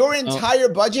 right? Your entire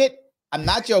budget, I'm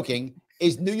not joking,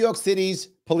 is New York City's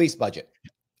police budget.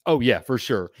 Oh yeah, for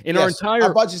sure.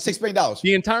 Our budget is $6 billion.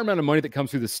 The entire amount of money that comes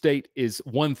through the state is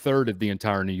 1/3 of the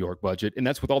entire New York budget, and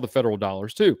that's with all the federal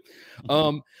dollars too.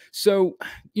 So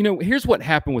here's what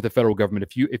happened with the federal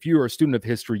government. If you are a student of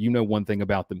history, you know one thing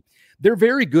about them. They're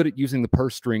very good at using the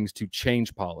purse strings to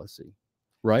change policy.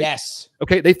 Right? Yes.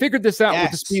 Okay. They figured this out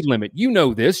with the speed limit. You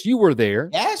know this. You were there.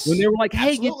 Yes. When they were like,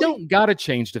 hey, you don't got to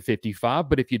change to 55,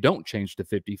 but if you don't change to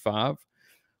 55,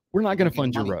 we're not going to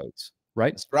fund your roads.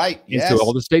 Right. That's right. Yes. And so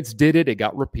all the states did it. It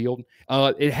got repealed.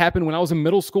 It happened when I was in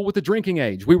middle school with the drinking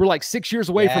age. We were like 6 years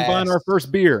away from buying our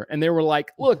first beer. And they were like,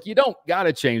 look, you don't got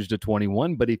to change to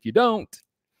 21, but if you don't,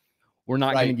 we're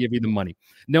not going to give you the money.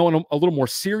 Now, on a little more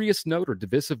serious note or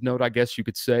divisive note, I guess you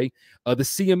could say, the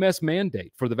CMS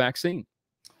mandate for the vaccine.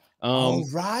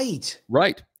 Right.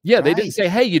 Yeah, they didn't say,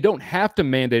 hey, you don't have to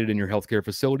mandate it in your healthcare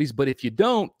facilities, but if you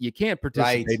don't, you can't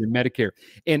participate in Medicare.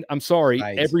 And I'm sorry,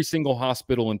 every single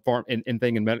hospital and farm and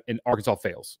thing in Arkansas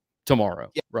fails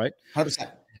tomorrow, right?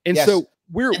 100%. And so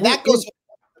that goes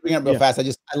bring it up real fast.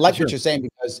 I like what you're saying,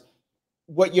 because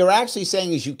what you're actually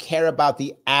saying is you care about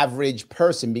the average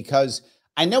person, because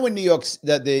I know in New York,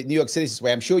 the New York City is this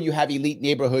way. I'm sure you have elite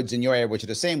neighborhoods in your area which are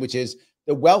the same, which is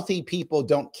the wealthy people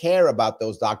don't care about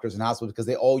those doctors and hospitals because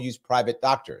they all use private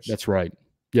doctors. That's right.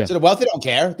 Yeah. So the wealthy don't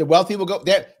care. The wealthy will go.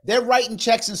 They're writing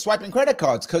checks and swiping credit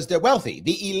cards because they're wealthy.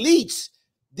 The elites,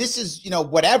 this is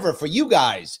whatever for you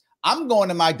guys. I'm going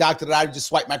to my doctor that I just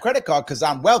swipe my credit card because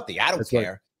I'm wealthy. I don't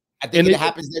care. Right. I think it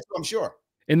happens there too, I'm sure.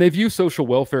 And they view social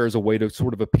welfare as a way to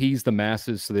sort of appease the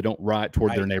masses so they don't riot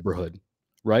toward their neighborhood.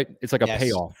 Right. It's like a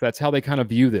payoff. That's how they kind of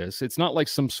view this. It's not like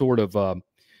some sort of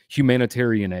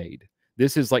humanitarian aid.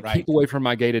 This is like, keep away from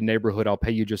my gated neighborhood. I'll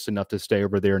pay you just enough to stay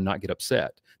over there and not get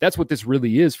upset. That's what this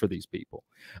really is for these people.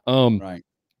 And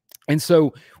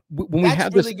so when we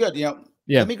have really good,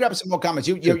 let me grab some more comments.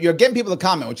 You're getting people to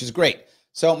comment, which is great.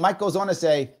 So Mike goes on to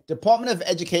say, Department of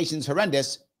Education is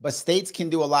horrendous, but states can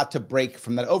do a lot to break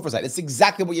from that oversight. It's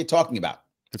exactly what you're talking about.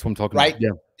 That's what I'm talking about. Yeah.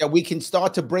 That we can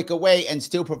start to break away and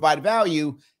still provide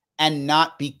value and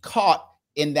not be caught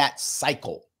in that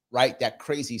cycle, right? That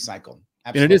crazy cycle.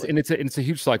 Absolutely. And it's a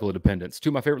huge cycle of dependence. Two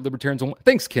of my favorite libertarians.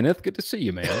 Thanks, Kenneth. Good to see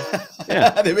you, man.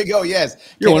 Yeah. There we go. Yes.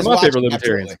 You're one of my favorite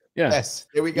libertarians. Yeah. Yes.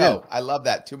 There we go. I love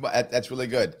that. That's really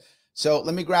good. So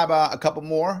let me grab a couple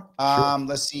more.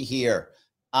 Let's see here.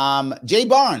 Jay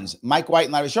Barnes, Mike White,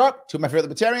 and Larry Sharp, two of my favorite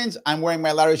libertarians. I'm wearing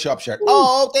my Larry Sharp shirt. Ooh.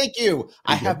 Oh, thank you.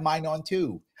 I have mine on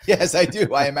too. Yes, I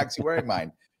do. I am actually wearing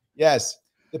mine. Yes.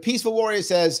 The Peaceful Warrior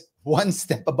says, one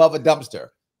step above a dumpster.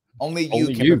 Only you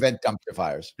can prevent dumpster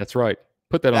fires. That's right.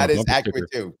 Put that on. That is accurate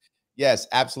too. Yes,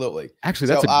 absolutely. Actually,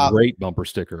 that's a great bumper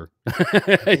sticker.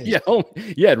 Yeah,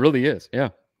 it really is. Yeah.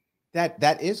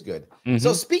 That is good.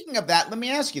 So speaking of that, let me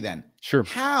ask you then. Sure.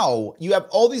 How you have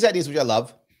all these ideas, which I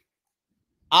love.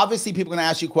 Obviously, people are going to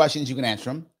ask you questions. You can answer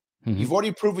them. You've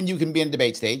already proven you can be in a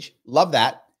debate stage. Love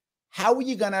that. How are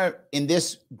you going to, in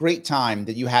this great time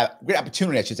that you have, great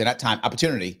opportunity, I should say, not time,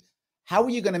 opportunity, how are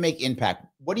you going to make impact?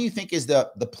 What do you think is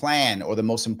the plan or the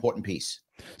most important piece?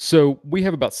 So we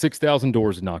have about 6,000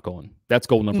 doors to knock on. That's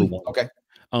goal number one. Okay.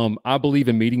 I believe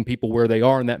in meeting people where they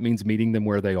are, and that means meeting them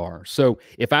where they are. So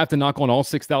if I have to knock on all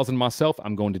 6,000 myself,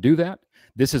 I'm going to do that.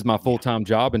 This is my full-time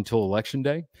job until election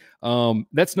day.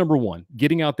 That's number one.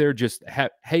 Getting out there, just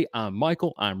hey, I'm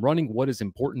Michael. I'm running. What is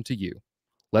important to you?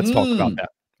 Let's talk about that.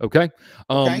 Okay.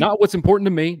 Not what's important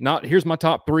to me. Not here's my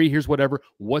top three. Here's whatever.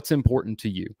 What's important to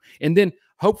you? And then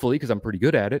hopefully, because I'm pretty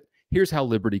good at it, here's how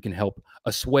Liberty can help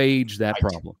assuage that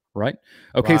problem. Right.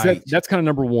 Okay. So that's kind of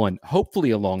number one.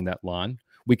 Hopefully, along that line,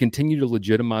 we continue to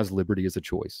legitimize liberty as a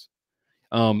choice,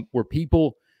 where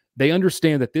people, they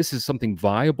understand that this is something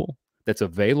viable, that's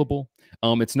available.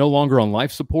 It's no longer on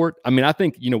life support. I mean, I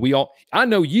think, I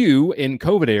know you in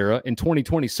COVID era in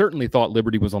 2020 certainly thought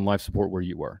liberty was on life support where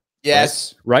you were.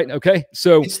 Yes. Right. Okay.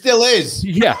 So it still is.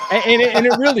 Yeah. And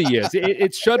it really is.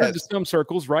 It's shuddered to some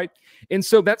circles. Right. And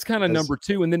so that's kind of number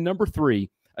two. And then number three,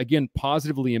 again,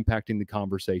 positively impacting the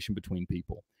conversation between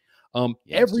people.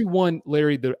 Everyone,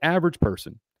 Larry, the average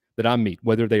person that I meet,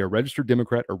 whether they are registered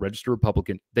Democrat or registered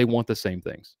Republican, they want the same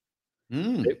things.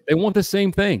 They want the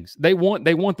same things. They want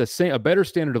a better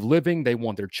standard of living. They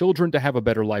want their children to have a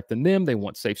better life than them. They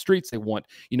want safe streets. They want,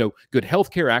 good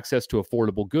healthcare, access to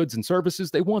affordable goods and services.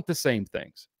 They want the same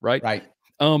things, right? Right.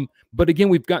 But again,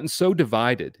 we've gotten so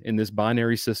divided in this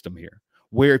binary system here,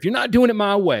 where if you're not doing it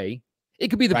my way, it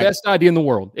could be the best idea in the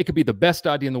world. It could be the best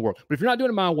idea in the world. But if you're not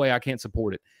doing it my way, I can't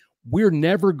support it. We're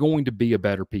never going to be a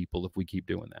better people if we keep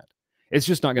doing that. It's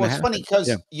just not going to happen. It's funny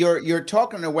because you're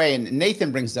talking in a way, and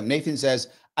Nathan brings it up. Nathan says,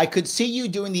 I could see you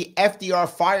doing the FDR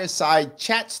fireside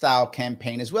chat style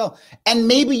campaign as well. And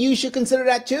maybe you should consider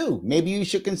that too. Maybe you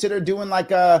should consider doing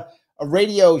like a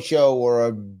radio show or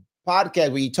a podcast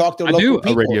where you talk to local people.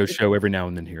 I do a radio show every now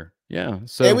and then here. Yeah.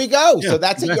 So there we go. So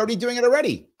that's it. You're already doing it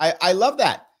already. I love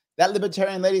that. That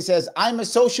libertarian lady says, I'm a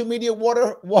social media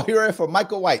warrior for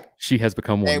Michael White. She has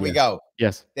become one. There we go.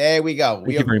 Yes. There we go.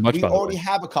 Thank you very much, we already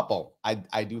have a couple.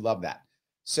 I do love that.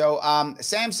 So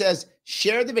Sam says,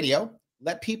 share the video.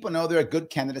 Let people know there are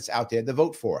good candidates out there to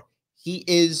vote for. He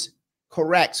is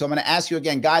correct. So I'm going to ask you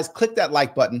again, guys, click that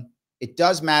like button. It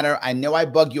does matter. I know I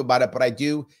bug you about it, but I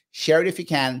do. Share it if you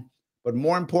can. But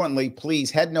more importantly, please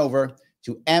head over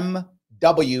to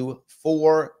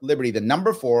MW4Liberty, the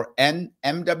number 4,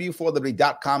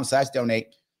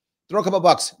 MW4Liberty.com/donate. Throw a couple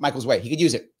bucks Michael's way. He could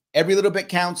use it. Every little bit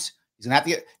counts. He's going to have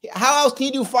to get. How else can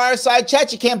you do fireside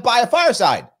chat? You can't buy a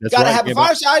fireside. That's you got to right. have a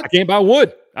fireside. I can't buy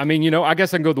wood. I mean, I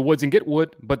guess I can go to the woods and get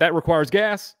wood, but that requires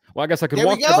gas. Well, I guess I could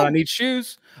walk there, but I need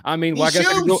shoes. I mean, I guess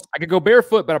I could go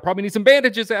barefoot, but I probably need some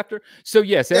bandages after. So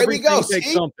yes, everything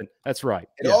takes something. That's right.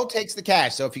 It all takes the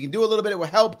cash. So if you can do a little bit, it will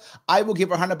help. I will give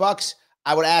 $100.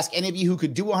 I would ask any of you who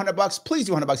could do $100, please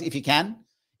do $100 if you can.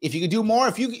 If you can do more,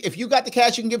 if you got the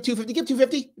cash, you can give $250. Give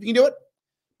 $250 if you can do it.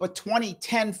 But 20,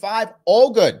 10, 5,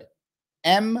 all good.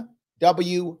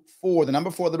 MW4, the number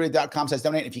 4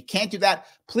 liberty.com/donate. If you can't do that,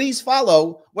 please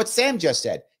follow what Sam just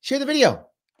said. Share the video.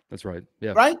 That's right.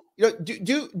 Yeah. Right.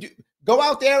 Do go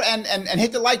out there and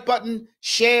hit the like button.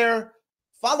 Share.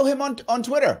 Follow him on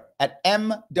Twitter at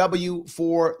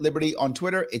MW4Liberty on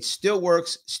Twitter. It still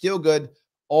works. Still good.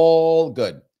 All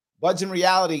good. Buds in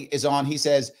Reality is on. He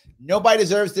says nobody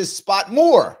deserves this spot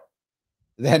more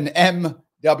than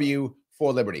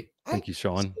MW4Liberty. Thank you,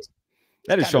 Sean.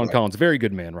 That is Sean Collins. Very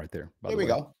good man right there. There we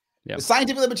go. Yeah. The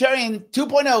Scientific Libertarian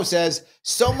 2.0 says,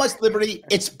 so much liberty,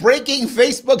 it's breaking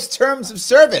Facebook's terms of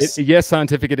service. Yes,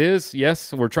 scientific it is.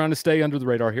 Yes, we're trying to stay under the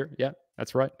radar here. Yeah,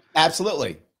 that's right.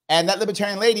 Absolutely. And that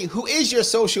libertarian lady, who is your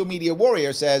social media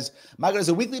warrior, says, Michael does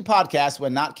a weekly podcast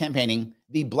when not campaigning,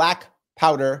 the Black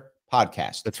Powder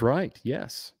Podcast. That's right.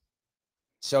 Yes.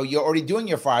 So you're already doing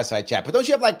your fireside chat, but don't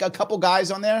you have like a couple guys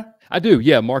on there? I do.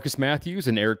 Yeah. Marcus Matthews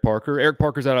and Eric Parker. Eric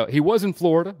Parker's he was in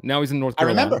Florida. Now he's in North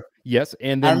Carolina. I remember. Yes.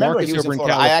 And then Marcus he was over in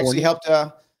Florida. California. I actually helped,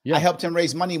 I helped him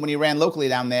raise money when he ran locally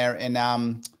down there. And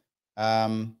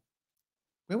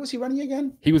where was he running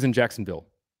again? He was in Jacksonville.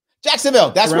 Jacksonville.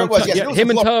 That's where it was. Yes, yeah,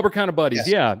 him and Tubb are kind of buddies.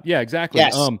 Yes. Yeah, exactly.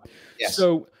 Yes. Yes.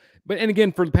 So, and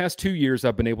again, for the past 2 years,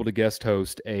 I've been able to guest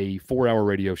host a 4-hour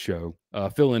radio show,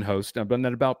 fill-in host. I've done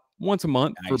that about once a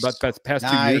month for about the past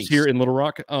 2 years here in Little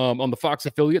Rock on the Fox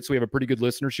affiliate. So we have a pretty good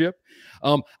listenership.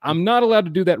 I'm not allowed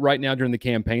to do that right now during the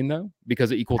campaign, though,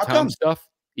 because of equal time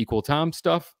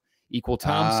stuff.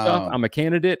 I'm a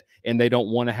candidate, and they don't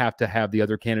want to have the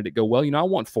other candidate go, well, I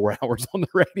want 4 hours on the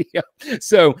radio.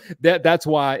 So that's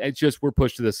why it's just we're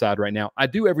pushed to the side right now. I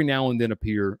do every now and then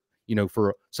appear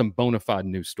for some bona fide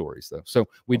news stories, though. So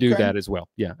we do that as well.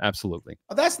 Yeah, absolutely.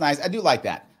 Oh, that's nice. I do like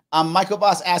that. Michael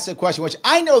Voss asked a question, which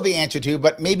I know the answer to,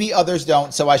 but maybe others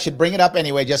don't. So I should bring it up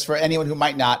anyway, just for anyone who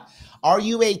might not. Are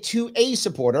you a 2A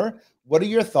supporter? What are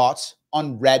your thoughts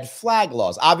on red flag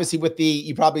laws? Obviously,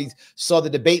 you probably saw the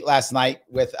debate last night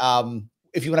with,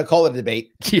 if you want to call it a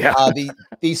debate,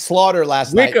 the slaughter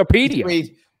last night.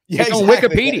 Wikipedia. Yeah, it's on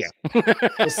Wikipedia.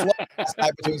 Yes.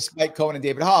 Between Spike Cohen and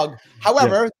David Hogg.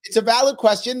 However, it's a valid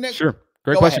question. Sure.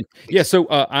 Great question. Yeah, so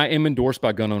I am endorsed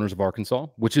by Gun Owners of Arkansas,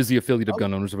 which is the affiliate of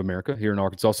Gun Owners of America here in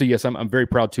Arkansas. So yes, I'm very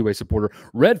proud 2A supporter.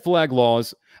 Red flag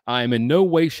laws, I am in no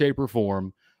way, shape, or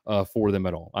form for them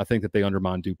at all. I think that they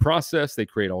undermine due process. They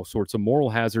create all sorts of moral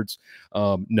hazards.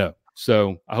 No.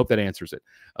 So I hope that answers it.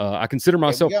 I consider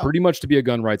myself pretty much to be a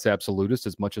gun rights absolutist,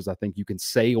 as much as I think you can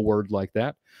say a word like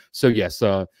that. So yes,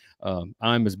 I'm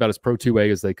about as pro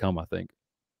 2A as they come, I think.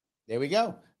 There we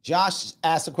go. Josh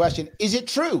asked a question. Is it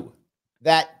true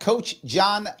that Coach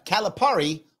John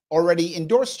Calipari already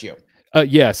endorsed you?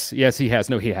 Yes, he has.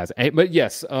 No, he has. But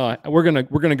yes, we're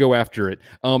gonna go after it.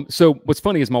 So what's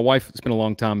funny is my wife spent a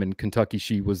long time in Kentucky.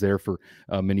 She was there for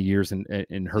many years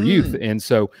in her youth, and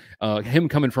so him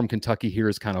coming from Kentucky here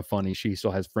is kind of funny. She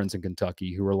still has friends in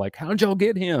Kentucky who are like, "How'd y'all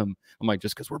get him?" I'm like,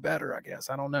 "Just because we're better, I guess.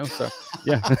 I don't know." So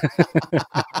yeah,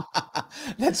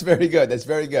 that's very good. That's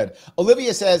very good.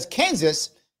 Olivia says Kansas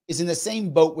is in the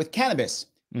same boat with cannabis,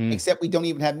 except we don't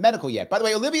even have medical yet. By the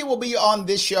way, Olivia will be on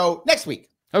this show next week.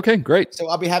 Okay, great. So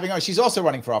I'll be having her. She's also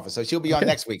running for office, so she'll be on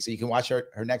next week. So you can watch her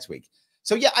next week.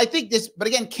 So yeah, I think this. But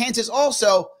again, Kansas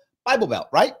also Bible Belt,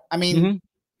 right? I mean,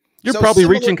 you're probably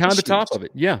reaching kind of the top of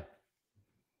it. Yeah.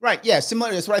 Right. Yeah.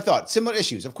 Similar. That's what I thought. Similar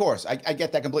issues. Of course, I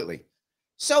get that completely.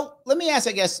 So let me ask,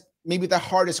 I guess, maybe the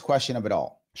hardest question of it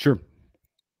all. Sure.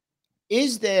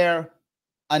 Is there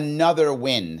another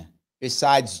win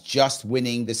besides just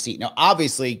winning the seat? Now,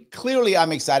 obviously, clearly,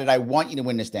 I'm excited. I want you to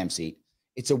win this damn seat.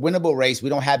 It's a winnable race. We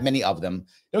don't have many of them.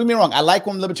 Don't get me wrong. I like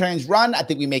when Libertarians run. I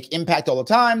think we make impact all the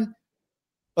time.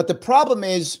 But the problem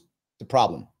is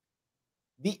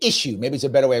the issue. Maybe it's a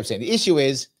better way of saying it. The issue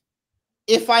is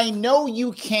if I know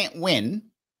you can't win,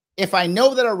 if I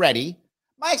know that already,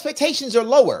 my expectations are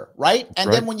lower, right?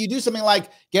 And then when you do something like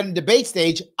get on debate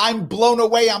stage, I'm blown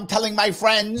away. I'm telling my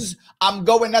friends, I'm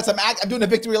going nuts. I'm doing a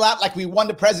victory lap like we won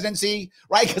the presidency,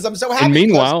 right? Because I'm so happy. And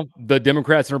meanwhile, the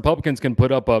Democrats and Republicans can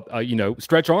put up a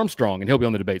Stretch Armstrong and he'll be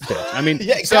on the debate stage. I mean,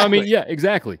 yeah, exactly. So, I mean, yeah,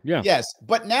 exactly. Yeah. Yes.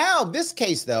 But now this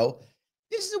case, though,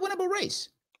 this is a winnable race.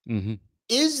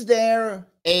 Is there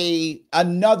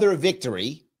another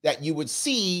victory that you would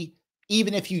see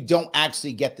even if you don't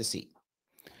actually get the seat?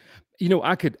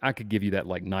 I could give you that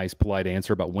like nice, polite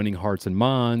answer about winning hearts and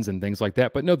minds and things like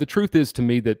that. But no, the truth is to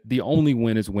me that the only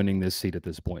win is winning this seat at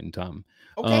this point in time.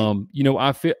 Okay.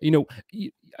 I feel,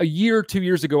 a year, 2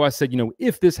 years ago, I said,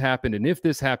 if this happened and if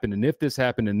this happened and if this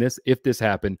happened and if this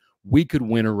happened, we could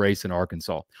win a race in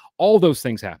Arkansas. All those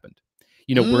things happened.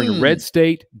 We're in a red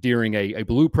state during a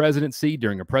blue presidency,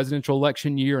 during a presidential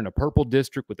election year, in a purple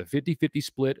district with a 50-50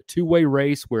 split, two-way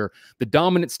race where the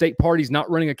dominant state party's not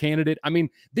running a candidate. I mean,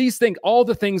 these things, all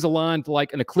the things aligned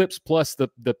like an eclipse plus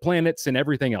the planets and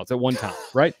everything else at one time,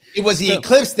 right? It was the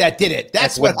eclipse that did it.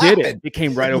 That's what did happened. It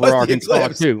came right over Arkansas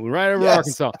too, right over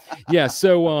Arkansas. Yeah,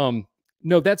 so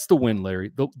no, that's the win,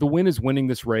 Larry. The win is winning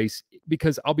this race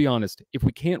because I'll be honest, if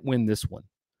we can't win this one,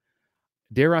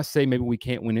 dare I say maybe we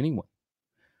can't win anyone.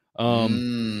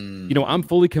 I'm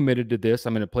fully committed to this.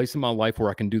 I'm in a place in my life where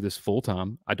I can do this full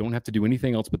time. I don't have to do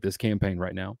anything else but this campaign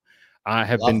right now. I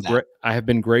have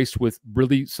been graced with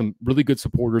some really good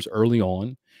supporters early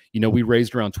on. We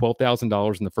raised around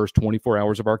 $12,000 in the first 24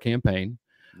 hours of our campaign.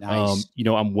 Nice.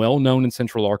 I'm well known in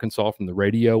Central Arkansas from the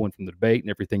radio and from the debate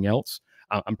and everything else.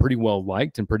 I'm pretty well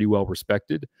liked and pretty well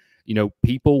respected.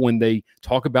 People, when they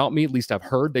talk about me, at least I've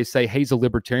heard, they say, hey, he's a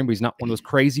libertarian, but he's not one of those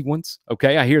crazy ones.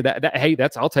 Okay, I hear that. Hey,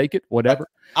 I'll take it, whatever.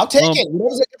 I'll take it. What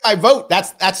does it get my vote?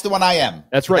 That's the one I am.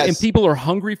 That's right. Yes. And people are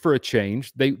hungry for a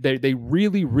change. They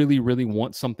really, really, really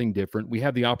want something different. We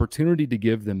have the opportunity to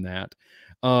give them that.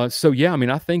 So yeah, I mean,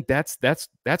 I think that's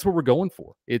what we're going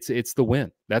for. It's the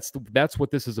win. That's what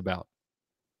this is about.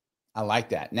 I like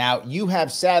that. Now, you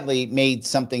have sadly made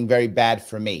something very bad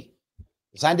for me.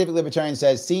 The Scientific Libertarian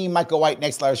says, seeing Michael White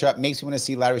next to Larry Sharpe makes me want to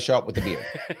see Larry Sharpe with the beard.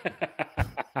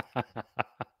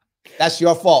 That's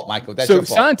your fault, Michael. That's your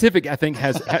fault. Scientific, I think,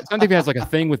 has like a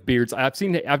thing with beards.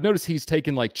 I've noticed he's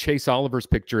taken like Chase Oliver's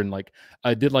picture and like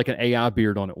did like an AI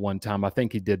beard on it one time. I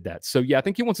think he did that. So yeah, I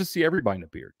think he wants to see everybody in a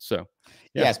beard. So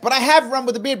yeah. Yes, but I have run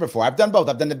with the beard before. I've done both.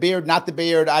 I've done the beard, not the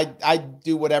beard. I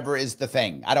do whatever is the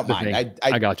thing. I don't mind.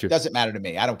 I got you. It doesn't matter to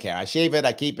me. I don't care. I shave it.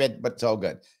 I keep it, but it's all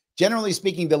good. Generally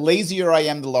speaking, the lazier I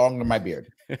am, the longer my beard.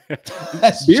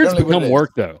 Beards become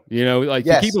work, though. Like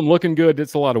to keep them looking good,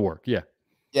 it's a lot of work. Yeah.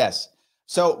 Yes.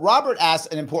 So Robert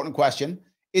asked an important question.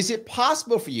 Is it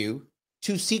possible for you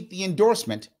to seek the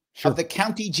endorsement of the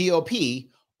county GOP,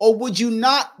 or would you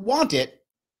not want it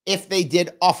if they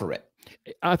did offer it?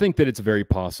 I think that it's very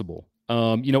possible.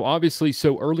 Obviously,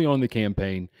 so early on in the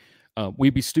campaign,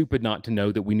 we'd be stupid not to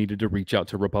know that we needed to reach out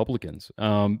to Republicans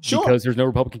because there's no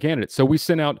Republican candidates. So we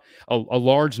sent out a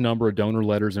large number of donor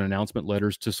letters and announcement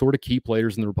letters to sort of key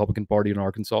players in the Republican Party in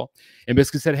Arkansas and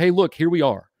basically said, hey, look, here we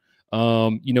are.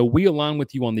 We align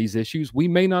with you on these issues. We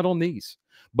may not on these,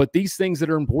 But these things that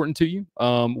are important to you,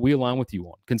 we align with you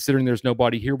on. Considering there's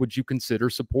nobody here, would you consider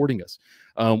supporting us?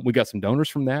 We got some donors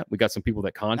from that. We got some people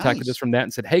that contacted us from that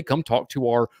and said, hey, come talk to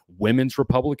our women's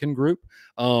Republican group.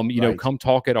 You know, come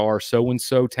talk at our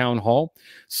so-and-so town hall.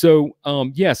 So,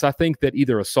 yes, I think that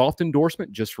either a soft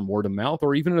endorsement just from word of mouth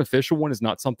or even an official one is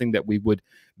not something that we would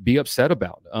be upset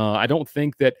about. I don't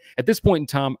think that at this point in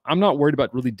time, I'm not worried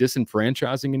about really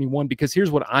disenfranchising anyone, because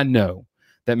here's what I know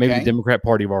that maybe the Democrat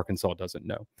Party of Arkansas doesn't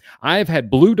know. I have had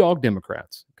blue dog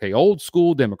Democrats, okay, old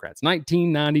school Democrats,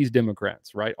 1990s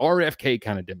Democrats, right? RFK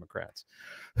kind of Democrats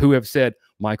who have said,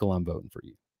 Michael, I'm voting for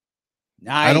you.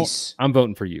 Nice. I'm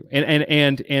voting for you.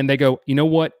 And they go, you know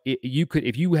what? You could,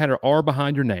 if you had an R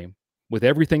behind your name with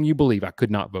everything you believe, I could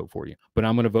not vote for you, but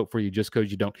I'm going to vote for you just because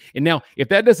you don't. And now, if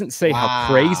that doesn't say how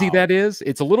crazy that is,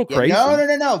 it's a little crazy.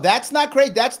 No. That's not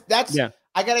crazy. That's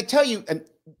I got to tell you, and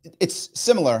it's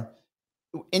similar.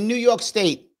 In New York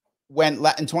State, when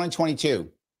in 2022,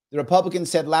 the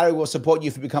Republicans said, Larry will support you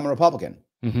if you become a Republican.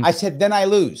 I said, then I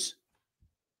lose.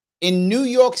 In New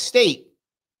York State,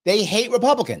 they hate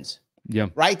Republicans. Yeah.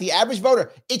 Right? The average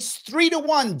voter, it's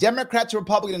 3-1 Democrat to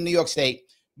Republican in New York State.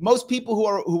 Most people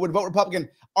who would vote Republican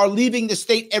are leaving the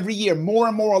state every year. More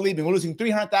and more are leaving. We're losing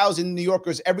 300,000 New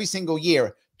Yorkers every single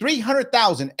year.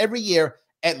 300,000 every year.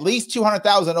 At least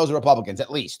 200,000 of those are Republicans, at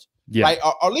least. Right?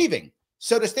 Are leaving.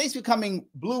 So the state's becoming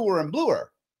bluer and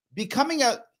bluer.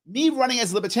 Me running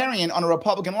as Libertarian on a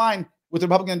Republican line with a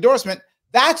Republican endorsement,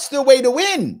 that's the way to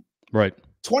win. Right.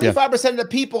 25% of the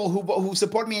people who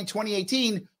supported me in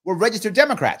 2018 were registered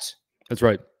Democrats. That's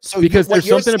right. So because there's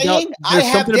something about I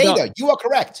have data. You are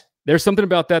correct. There's something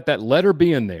about that letter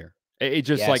being there. It's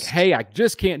just like, hey, I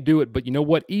just can't do it. But you know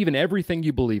what? Even everything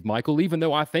you believe, Michael, even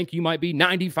though I think you might be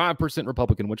 95%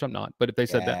 Republican, which I'm not, but if they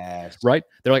said that, right,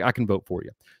 they're like, I can vote for you.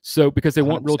 So because they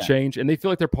want real change and they feel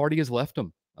like their party has left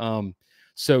them.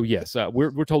 So yes,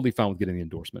 we're totally fine with getting the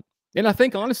endorsement. And I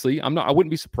think honestly, I wouldn't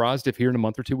be surprised if here in a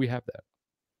month or two we have that.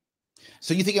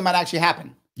 So you think it might actually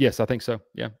happen? Yes, I think so.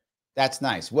 Yeah. That's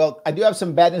nice. Well, I do have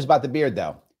some bad news about the beard,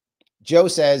 though. Joe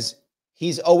says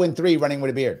he's 0-3 running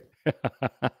with a beard.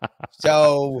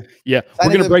 So yeah, we're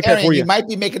going to break that for you. You might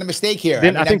be making a mistake here.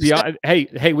 Then I think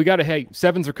hey, we got to, hey,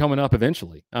 sevens are coming up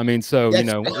eventually. I mean, so you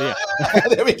know,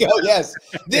 there we go. Yes,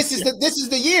 this is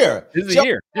the year. This is the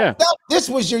year. Yeah, this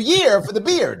was your year for the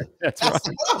beard. That's right.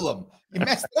 The problem. You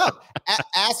messed it up.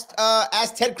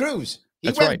 Ask Ted Cruz.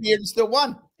 He went beard and still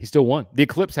won. He still won. The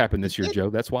eclipse happened this year, Joe.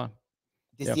 That's why.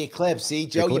 It's the eclipse. See,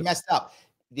 Joe, you messed up.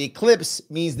 The eclipse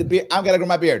means the beard. I'm going to grow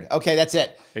my beard. Okay, that's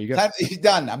it. There you go. He's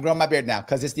done. I'm growing my beard now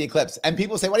because it's the eclipse. And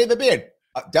people say, why do you have a beard?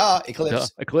 Duh,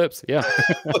 eclipse. Duh, eclipse, yeah.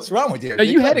 What's wrong with you? Now,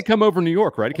 you had to come over New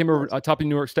York, right? It came over top of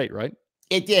New York State, right?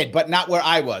 It did, but not where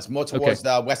I was. More towards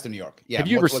Western New York. Yeah. Have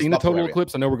you ever seen a total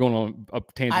eclipse? I know we're going on a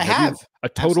tangent. I have. A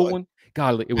total one?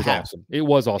 God, it was awesome. It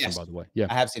was awesome, by the way. Yeah.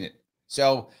 I have seen it.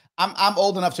 So I'm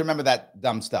old enough to remember that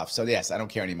dumb stuff. So yes, I don't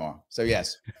care anymore. So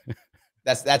yes,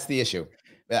 that's the issue.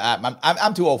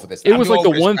 I'm too old for this. It was like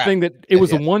the one thing that it was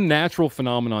the one natural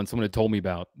phenomenon someone had told me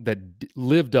about that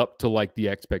lived up to like the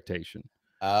expectation.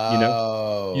 You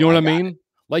know what I mean?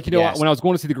 Like, you know, when I was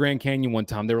going to see the Grand Canyon one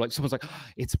time, they were like, someone's like, oh,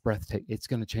 it's breathtaking. It's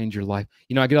going to change your life.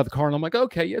 You know, I get out of the car and I'm like,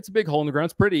 okay, yeah, it's a big hole in the ground.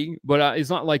 It's pretty, but it's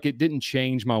not like it didn't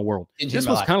change my world. This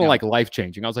was kind of like life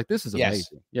changing. I was like, this is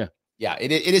amazing. Yeah. Yeah.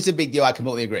 It is a big deal. I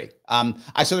completely agree.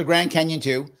 I saw the Grand Canyon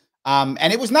too.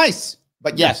 And it was nice,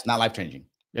 but yes, not life changing.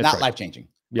 Not life changing.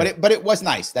 Yeah. But it was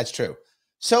nice. That's true.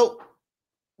 So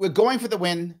we're going for the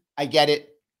win. I get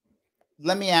it.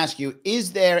 Let me ask you,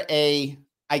 is there a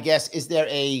what's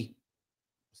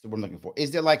the word I'm looking for?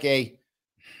 Is there like a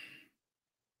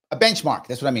benchmark?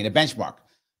 That's what I mean. A benchmark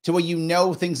to where you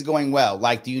know things are going well.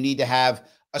 Like, do you need to have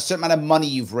a certain amount of money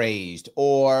you've raised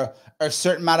or a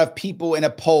certain amount of people in a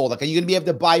poll? Like, are you going to be able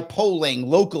to buy polling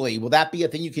locally? Will that be a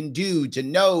thing you can do to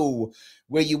know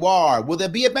where you are? Will there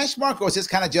be a benchmark, or is this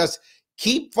kind of just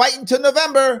keep fighting till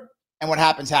November and what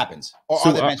happens, happens? Or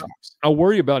are there benchmarks? I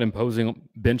worry about imposing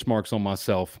benchmarks on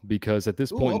myself because at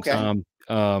this point in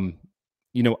time,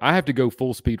 you know, I have to go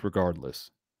full speed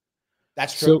regardless.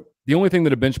 That's true. So the only thing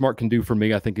that a benchmark can do for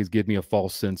me, I think, is give me a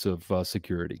false sense of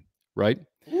security, right?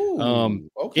 Ooh,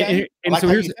 okay. And so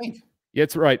here's, yeah,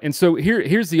 it's right. And so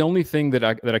here's the only thing that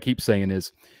I keep saying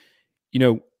is, you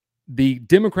know, the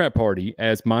Democrat Party,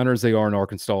 as minor as they are in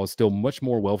Arkansas, is still much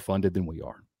more well-funded than we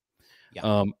are.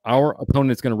 Yeah. Our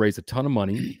opponent is going to raise a ton of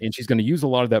money, and she's going to use a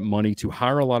lot of that money to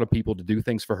hire a lot of people to do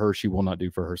things for her she will not do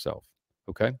for herself.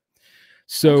 Okay.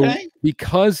 So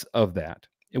because of that,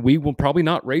 we will probably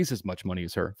not raise as much money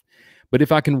as her. But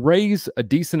if I can raise a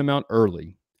decent amount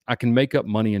early, I can make up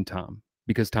money in time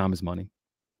because time is money.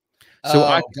 So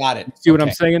I got it. see what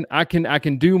I'm saying. I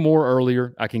can do more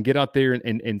earlier. I can get out there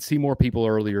and see more people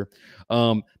earlier.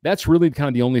 That's really kind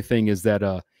of the only thing is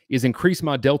that is increase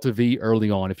my delta V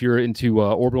early on. If you're into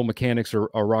orbital mechanics or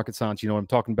rocket science, you know what I'm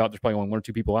talking about. There's probably only 1 or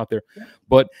 2 people out there,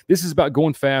 but this is about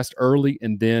going fast early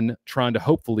and then trying to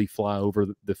hopefully fly over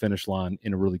the finish line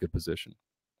in a really good position.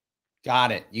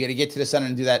 Got it. You got to get to the sun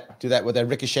and do that with a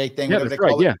ricochet thing. Yeah, that's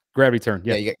right. Yeah, gravity turn.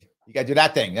 Yeah, you got to do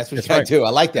that thing. That's what you got to do.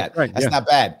 I like that. That's not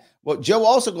bad. Well, Joe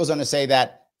also goes on to say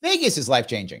that Vegas is life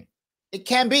changing. It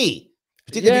can be,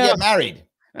 particularly if you get married.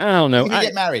 I don't know. You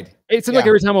get married. It seemed like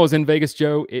every time I was in Vegas,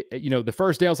 Joe, you know, the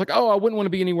first day I was like, oh, I wouldn't want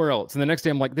to be anywhere else. And the next day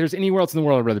I'm like, there's anywhere else in the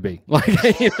world I'd rather be. Like,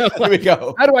 you know, like, here we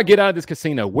go. How do I get out of this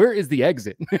casino? Where is the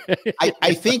exit?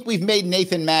 I think we've made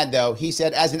Nathan mad, though. He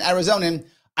said, as an Arizonan,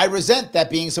 I resent that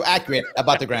being so accurate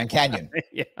about the Grand Canyon.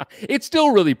 Yeah, it's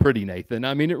still really pretty, Nathan.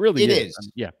 I mean, it really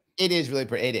is. Yeah, it is really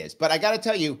pretty. It is. But I got to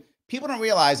tell you, people don't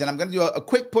realize, and I'm going to do a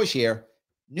quick push here.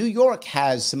 New York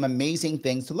has some amazing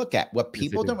things to look at. What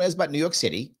people don't realize about New York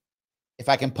City, if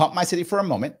I can pump my city for a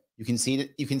moment, you can see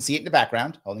it. You can see it in the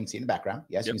background. Hold on, you can see it in the background.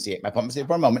 Yes, you can see it. I pump my city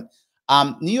for a moment.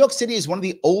 New York City is one of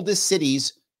the oldest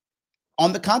cities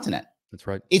on the continent. That's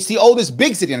right. It's the oldest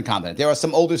big city on the continent. There are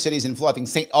some older cities in Florida. I think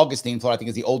St. Augustine, Florida, I think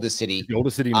is the oldest city. The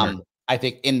oldest city in America. I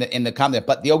think in the continent.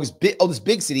 But the oldest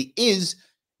big city is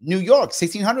New York,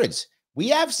 1600s. We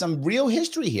have some real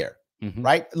history here,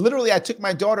 right? Literally, I took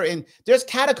my daughter in. There's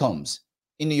catacombs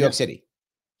in New York City.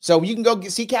 So you can go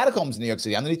see catacombs in New York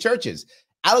City underneath churches.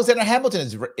 Alexander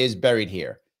Hamilton is buried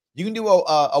here. You can do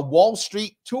a Wall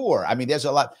Street tour. I mean, there's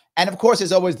a lot. And of course,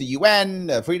 there's always the UN,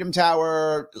 the Freedom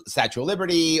Tower, Statue of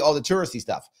Liberty, all the touristy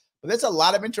stuff. But there's a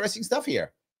lot of interesting stuff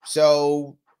here.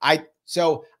 So I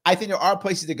think there are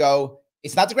places to go.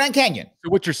 It's not the Grand Canyon.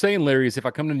 So what you're saying, Larry, is if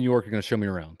I come to New York, you're going to show me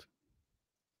around.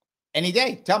 Any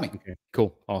day. Tell me. Okay,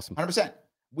 cool. Awesome. 100%.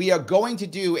 We are going to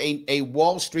do a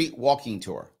Wall Street walking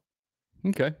tour.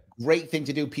 Okay. Great thing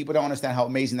to do. People don't understand how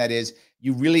amazing that is.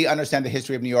 You really understand the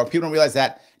history of New York. People don't realize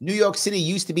that New York City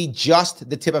used to be just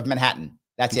the tip of Manhattan.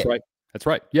 That's it. Right. That's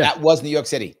right. Yeah. That was New York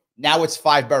City. Now it's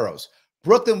 5 boroughs.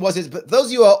 Brooklyn was his, but those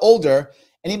of you who are older,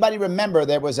 anybody remember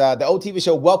there was the old TV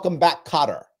show Welcome Back,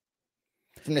 Kotter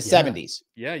from the 70s.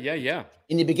 Yeah.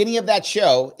 In the beginning of that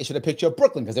show, it showed a picture of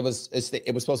Brooklyn because it was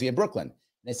supposed to be in Brooklyn.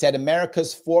 And it said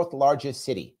America's 4th largest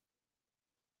city.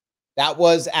 That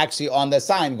was actually on the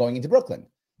sign going into Brooklyn.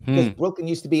 Because Brooklyn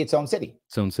used to be its own city.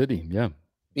 Its own city, yeah.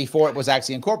 Before it was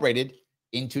actually incorporated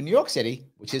into New York City,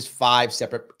 which is 5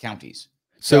 separate counties.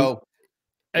 So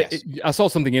yes. I saw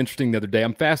something interesting the other day.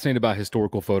 I'm fascinated by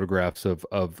historical photographs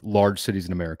of large cities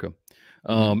in America.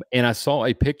 And I saw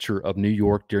a picture of New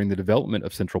York during the development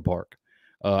of Central Park.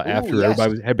 After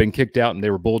everybody had been kicked out and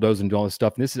they were bulldozing and doing all this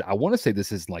stuff. And this is, I want to say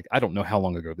this is like, I don't know how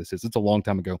long ago this is. It's a long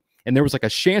time ago. And there was like a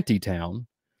shanty town.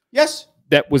 Yes.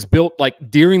 That was built like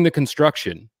during the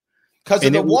construction. Because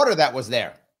of the water that was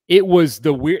there. It was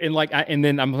the weird, and like, and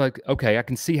then I'm like, okay, I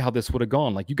can see how this would have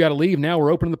gone. Like, you got to leave now.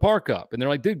 We're opening the park up, and they're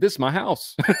like, dude, this is my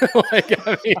house. Like,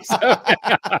 I mean,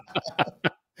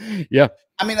 yeah.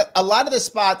 I mean, a lot of the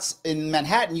spots in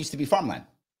Manhattan used to be farmland.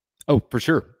 Oh, for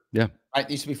sure. Yeah. Right.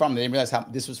 It used to be farmland. They didn't realize how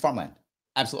this was farmland.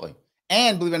 Absolutely.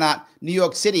 And believe it or not, New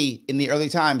York City in the early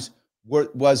times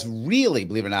was really,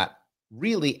 believe it or not,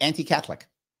 really anti-Catholic.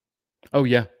 Oh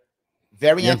yeah.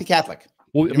 Very anti-Catholic.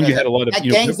 Well, I mean, you had a lot of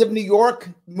Gangs of New York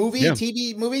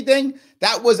TV movie thing.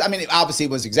 That was, I mean, obviously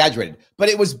it was exaggerated, but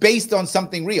it was based on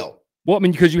something real. Well, I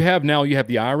mean, because you have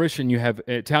the Irish and you have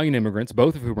Italian immigrants,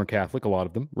 both of whom are Catholic, a lot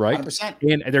of them, right?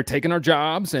 100%. And they're taking our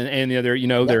jobs, and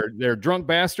they're drunk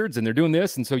bastards, and they're doing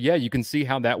this, and so yeah, you can see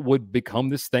how that would become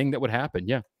this thing that would happen.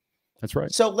 Yeah, that's right.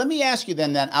 So let me ask you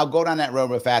then. I'll go down that road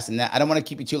real fast, and I don't want to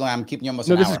keep you too long. I'm keeping you almost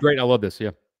an hour. No, this is great. I love this.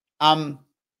 Yeah.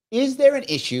 Is there an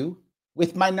issue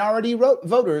with minority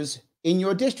voters in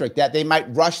your district that they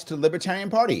might rush to the Libertarian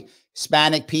Party?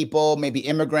 Hispanic people, maybe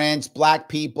immigrants, Black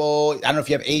people. I don't know if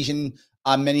you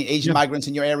have many Asian migrants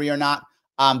in your area or not.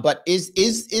 But is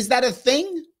that a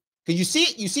thing? Because you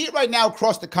see it right now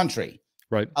across the country.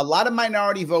 Right. A lot of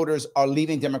minority voters are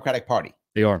leaving Democratic Party.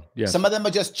 They are. Yeah. Some of them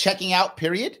are just checking out.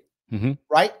 Period.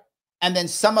 Right. And then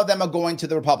some of them are going to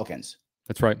the Republicans.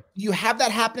 That's right. Do you have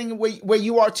that happening where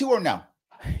you are too, or no?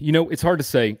 You know, it's hard to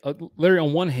say. Larry,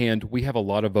 on one hand, we have a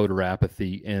lot of voter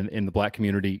apathy in the Black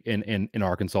community in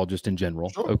Arkansas, just in general.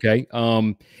 Sure. Okay.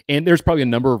 And there's probably a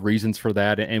number of reasons for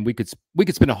that. And we could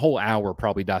spend a whole hour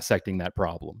probably dissecting that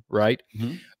problem. Right.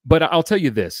 But I'll tell you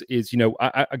this is,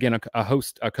 I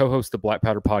co-host the Black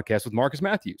Powder podcast with Marcus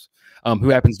Matthews, who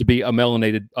happens to be a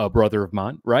melanated brother of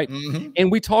mine. Right.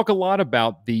 And we talk a lot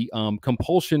about the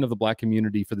compulsion of the Black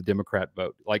community for the Democrat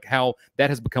vote, like how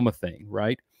that has become a thing.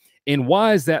 Right. And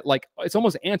why is that? Like, it's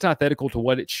almost antithetical to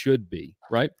what it should be,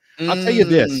 right? I'll tell you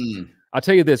this. I'll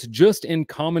tell you this, just in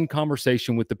common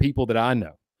conversation with the people that I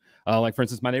know, like, for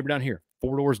instance, my neighbor down here,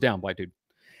 4 doors down, black dude.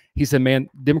 He said, man,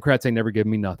 Democrats ain't never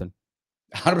given me nothing.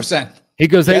 100%. He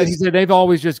goes, he said, they've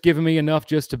always just given me enough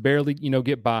just to barely,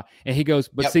 get by. And he goes,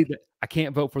 but see, I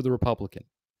can't vote for the Republican.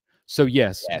 So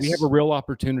yes, we have a real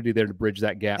opportunity there to bridge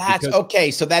that gap. That's okay.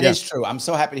 So that is true. I'm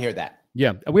so happy to hear that.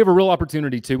 Yeah, we have a real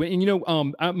opportunity too.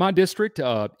 And my district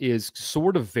is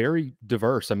sort of very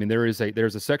diverse. I mean, there's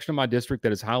a section of my district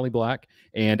that is highly black,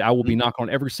 and I will be knocking on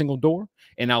every single door,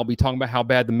 and I'll be talking about how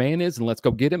bad the man is, and let's go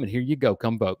get him. And here you go,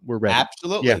 come vote. We're ready.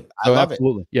 Absolutely, yeah. I love it.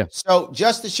 Yeah. So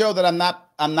just to show that I'm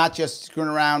not just screwing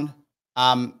around.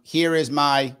 Here is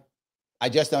I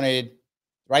just donated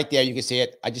right there. You can see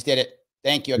it. I just did it.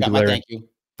 Thank you. I got my thank you.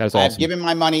 That's awesome. I've given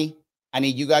my money. I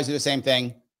need you guys to do the same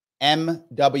thing.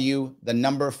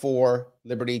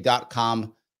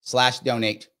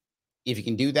 MW4liberty.com/donate. If you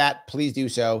can do that, please do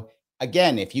so.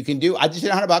 Again, if you can do, I just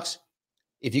did $100.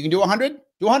 If you can do 100,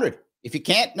 do 100. If you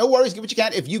can't, no worries. Give what you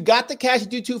can. If you got the cash to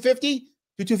do 250,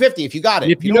 do 250. If you got it.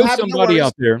 If you know somebody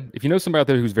out there,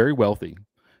 who's very wealthy,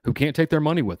 who can't take their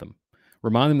money with them,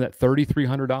 remind them that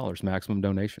 $3,300 maximum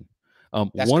donation.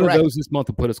 One of those this month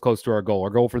will put us close to our goal.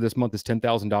 Our goal for this month is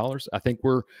 $10,000. I think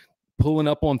we're pulling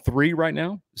up on 3 right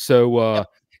now. So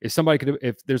if somebody could,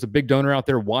 if there's a big donor out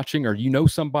there watching, or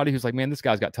somebody who's like, man, this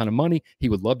guy's got a ton of money, he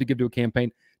would love to give to a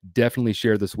campaign, definitely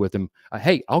share this with him.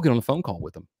 Hey, I'll get on a phone call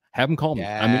with him. Have him call me.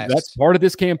 I mean, that's part of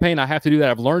this campaign. I have to do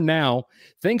that. I've learned now,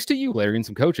 thanks to you, Larry, and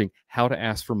some coaching, how to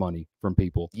ask for money from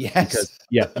people. Yes.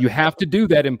 Because, you have to do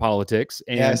that in politics.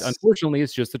 And unfortunately,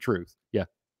 it's just the truth. Yeah.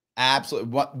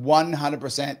 Absolutely.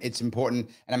 100%. It's important.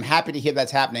 And I'm happy to hear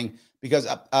that's happening, because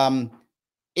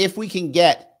if we can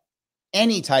get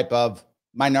any type of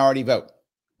minority vote,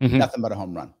 nothing but a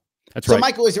home run. That's right. So,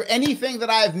 Michael, is there anything that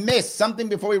I have missed? Something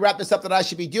before we wrap this up that I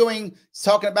should be doing,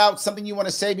 talking about, something you want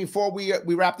to say before we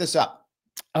wrap this up?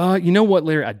 You know what,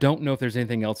 Larry? I don't know if there's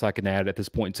anything else I can add at this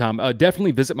point in time.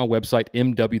 Definitely visit my website,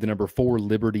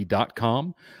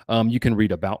 MW4liberty.com. You can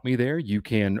read about me there. You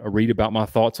can read about my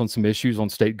thoughts on some issues on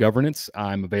state governance.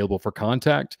 I'm available for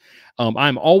contact.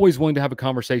 I'm always willing to have a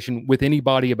conversation with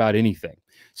anybody about anything.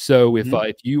 So if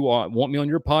you want me on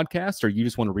your podcast, or you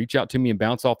just want to reach out to me and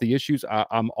bounce off the issues,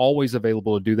 I'm always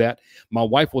available to do that. My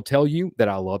wife will tell you that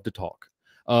I love to talk.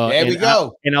 There we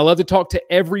go. And I love to talk to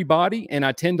everybody, and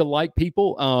I tend to like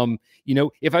people.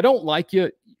 If I don't like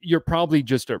you, you're probably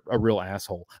just a real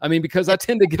asshole. I mean, because I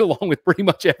tend to get along with pretty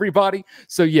much everybody.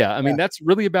 So yeah, I mean, that's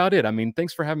really about it. I mean,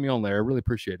 thanks for having me on, Larry. I really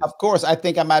appreciate it. Of course, I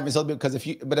think I might have been a little bit, because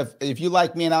if you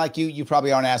like me and I like you, you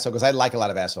probably are an asshole, because I like a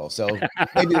lot of assholes. So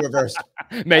maybe reverse.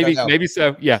 maybe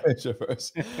so. Yeah.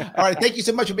 All right. Thank you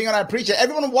so much for being on. I appreciate it.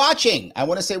 Everyone watching, I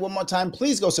want to say one more time,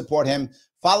 please go support him.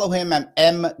 Follow him at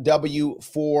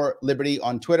MW4Liberty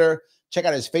on Twitter. Check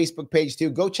out his Facebook page too.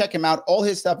 Go check him out. All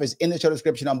his stuff is in the show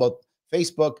description on both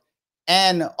Facebook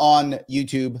and on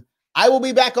YouTube. I will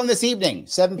be back on this evening,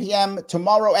 7 p.m.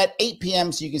 tomorrow at 8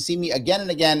 p.m. so you can see me again and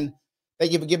again.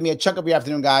 Thank you for giving me a chunk of your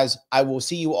afternoon, guys. I will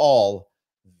see you all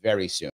very soon.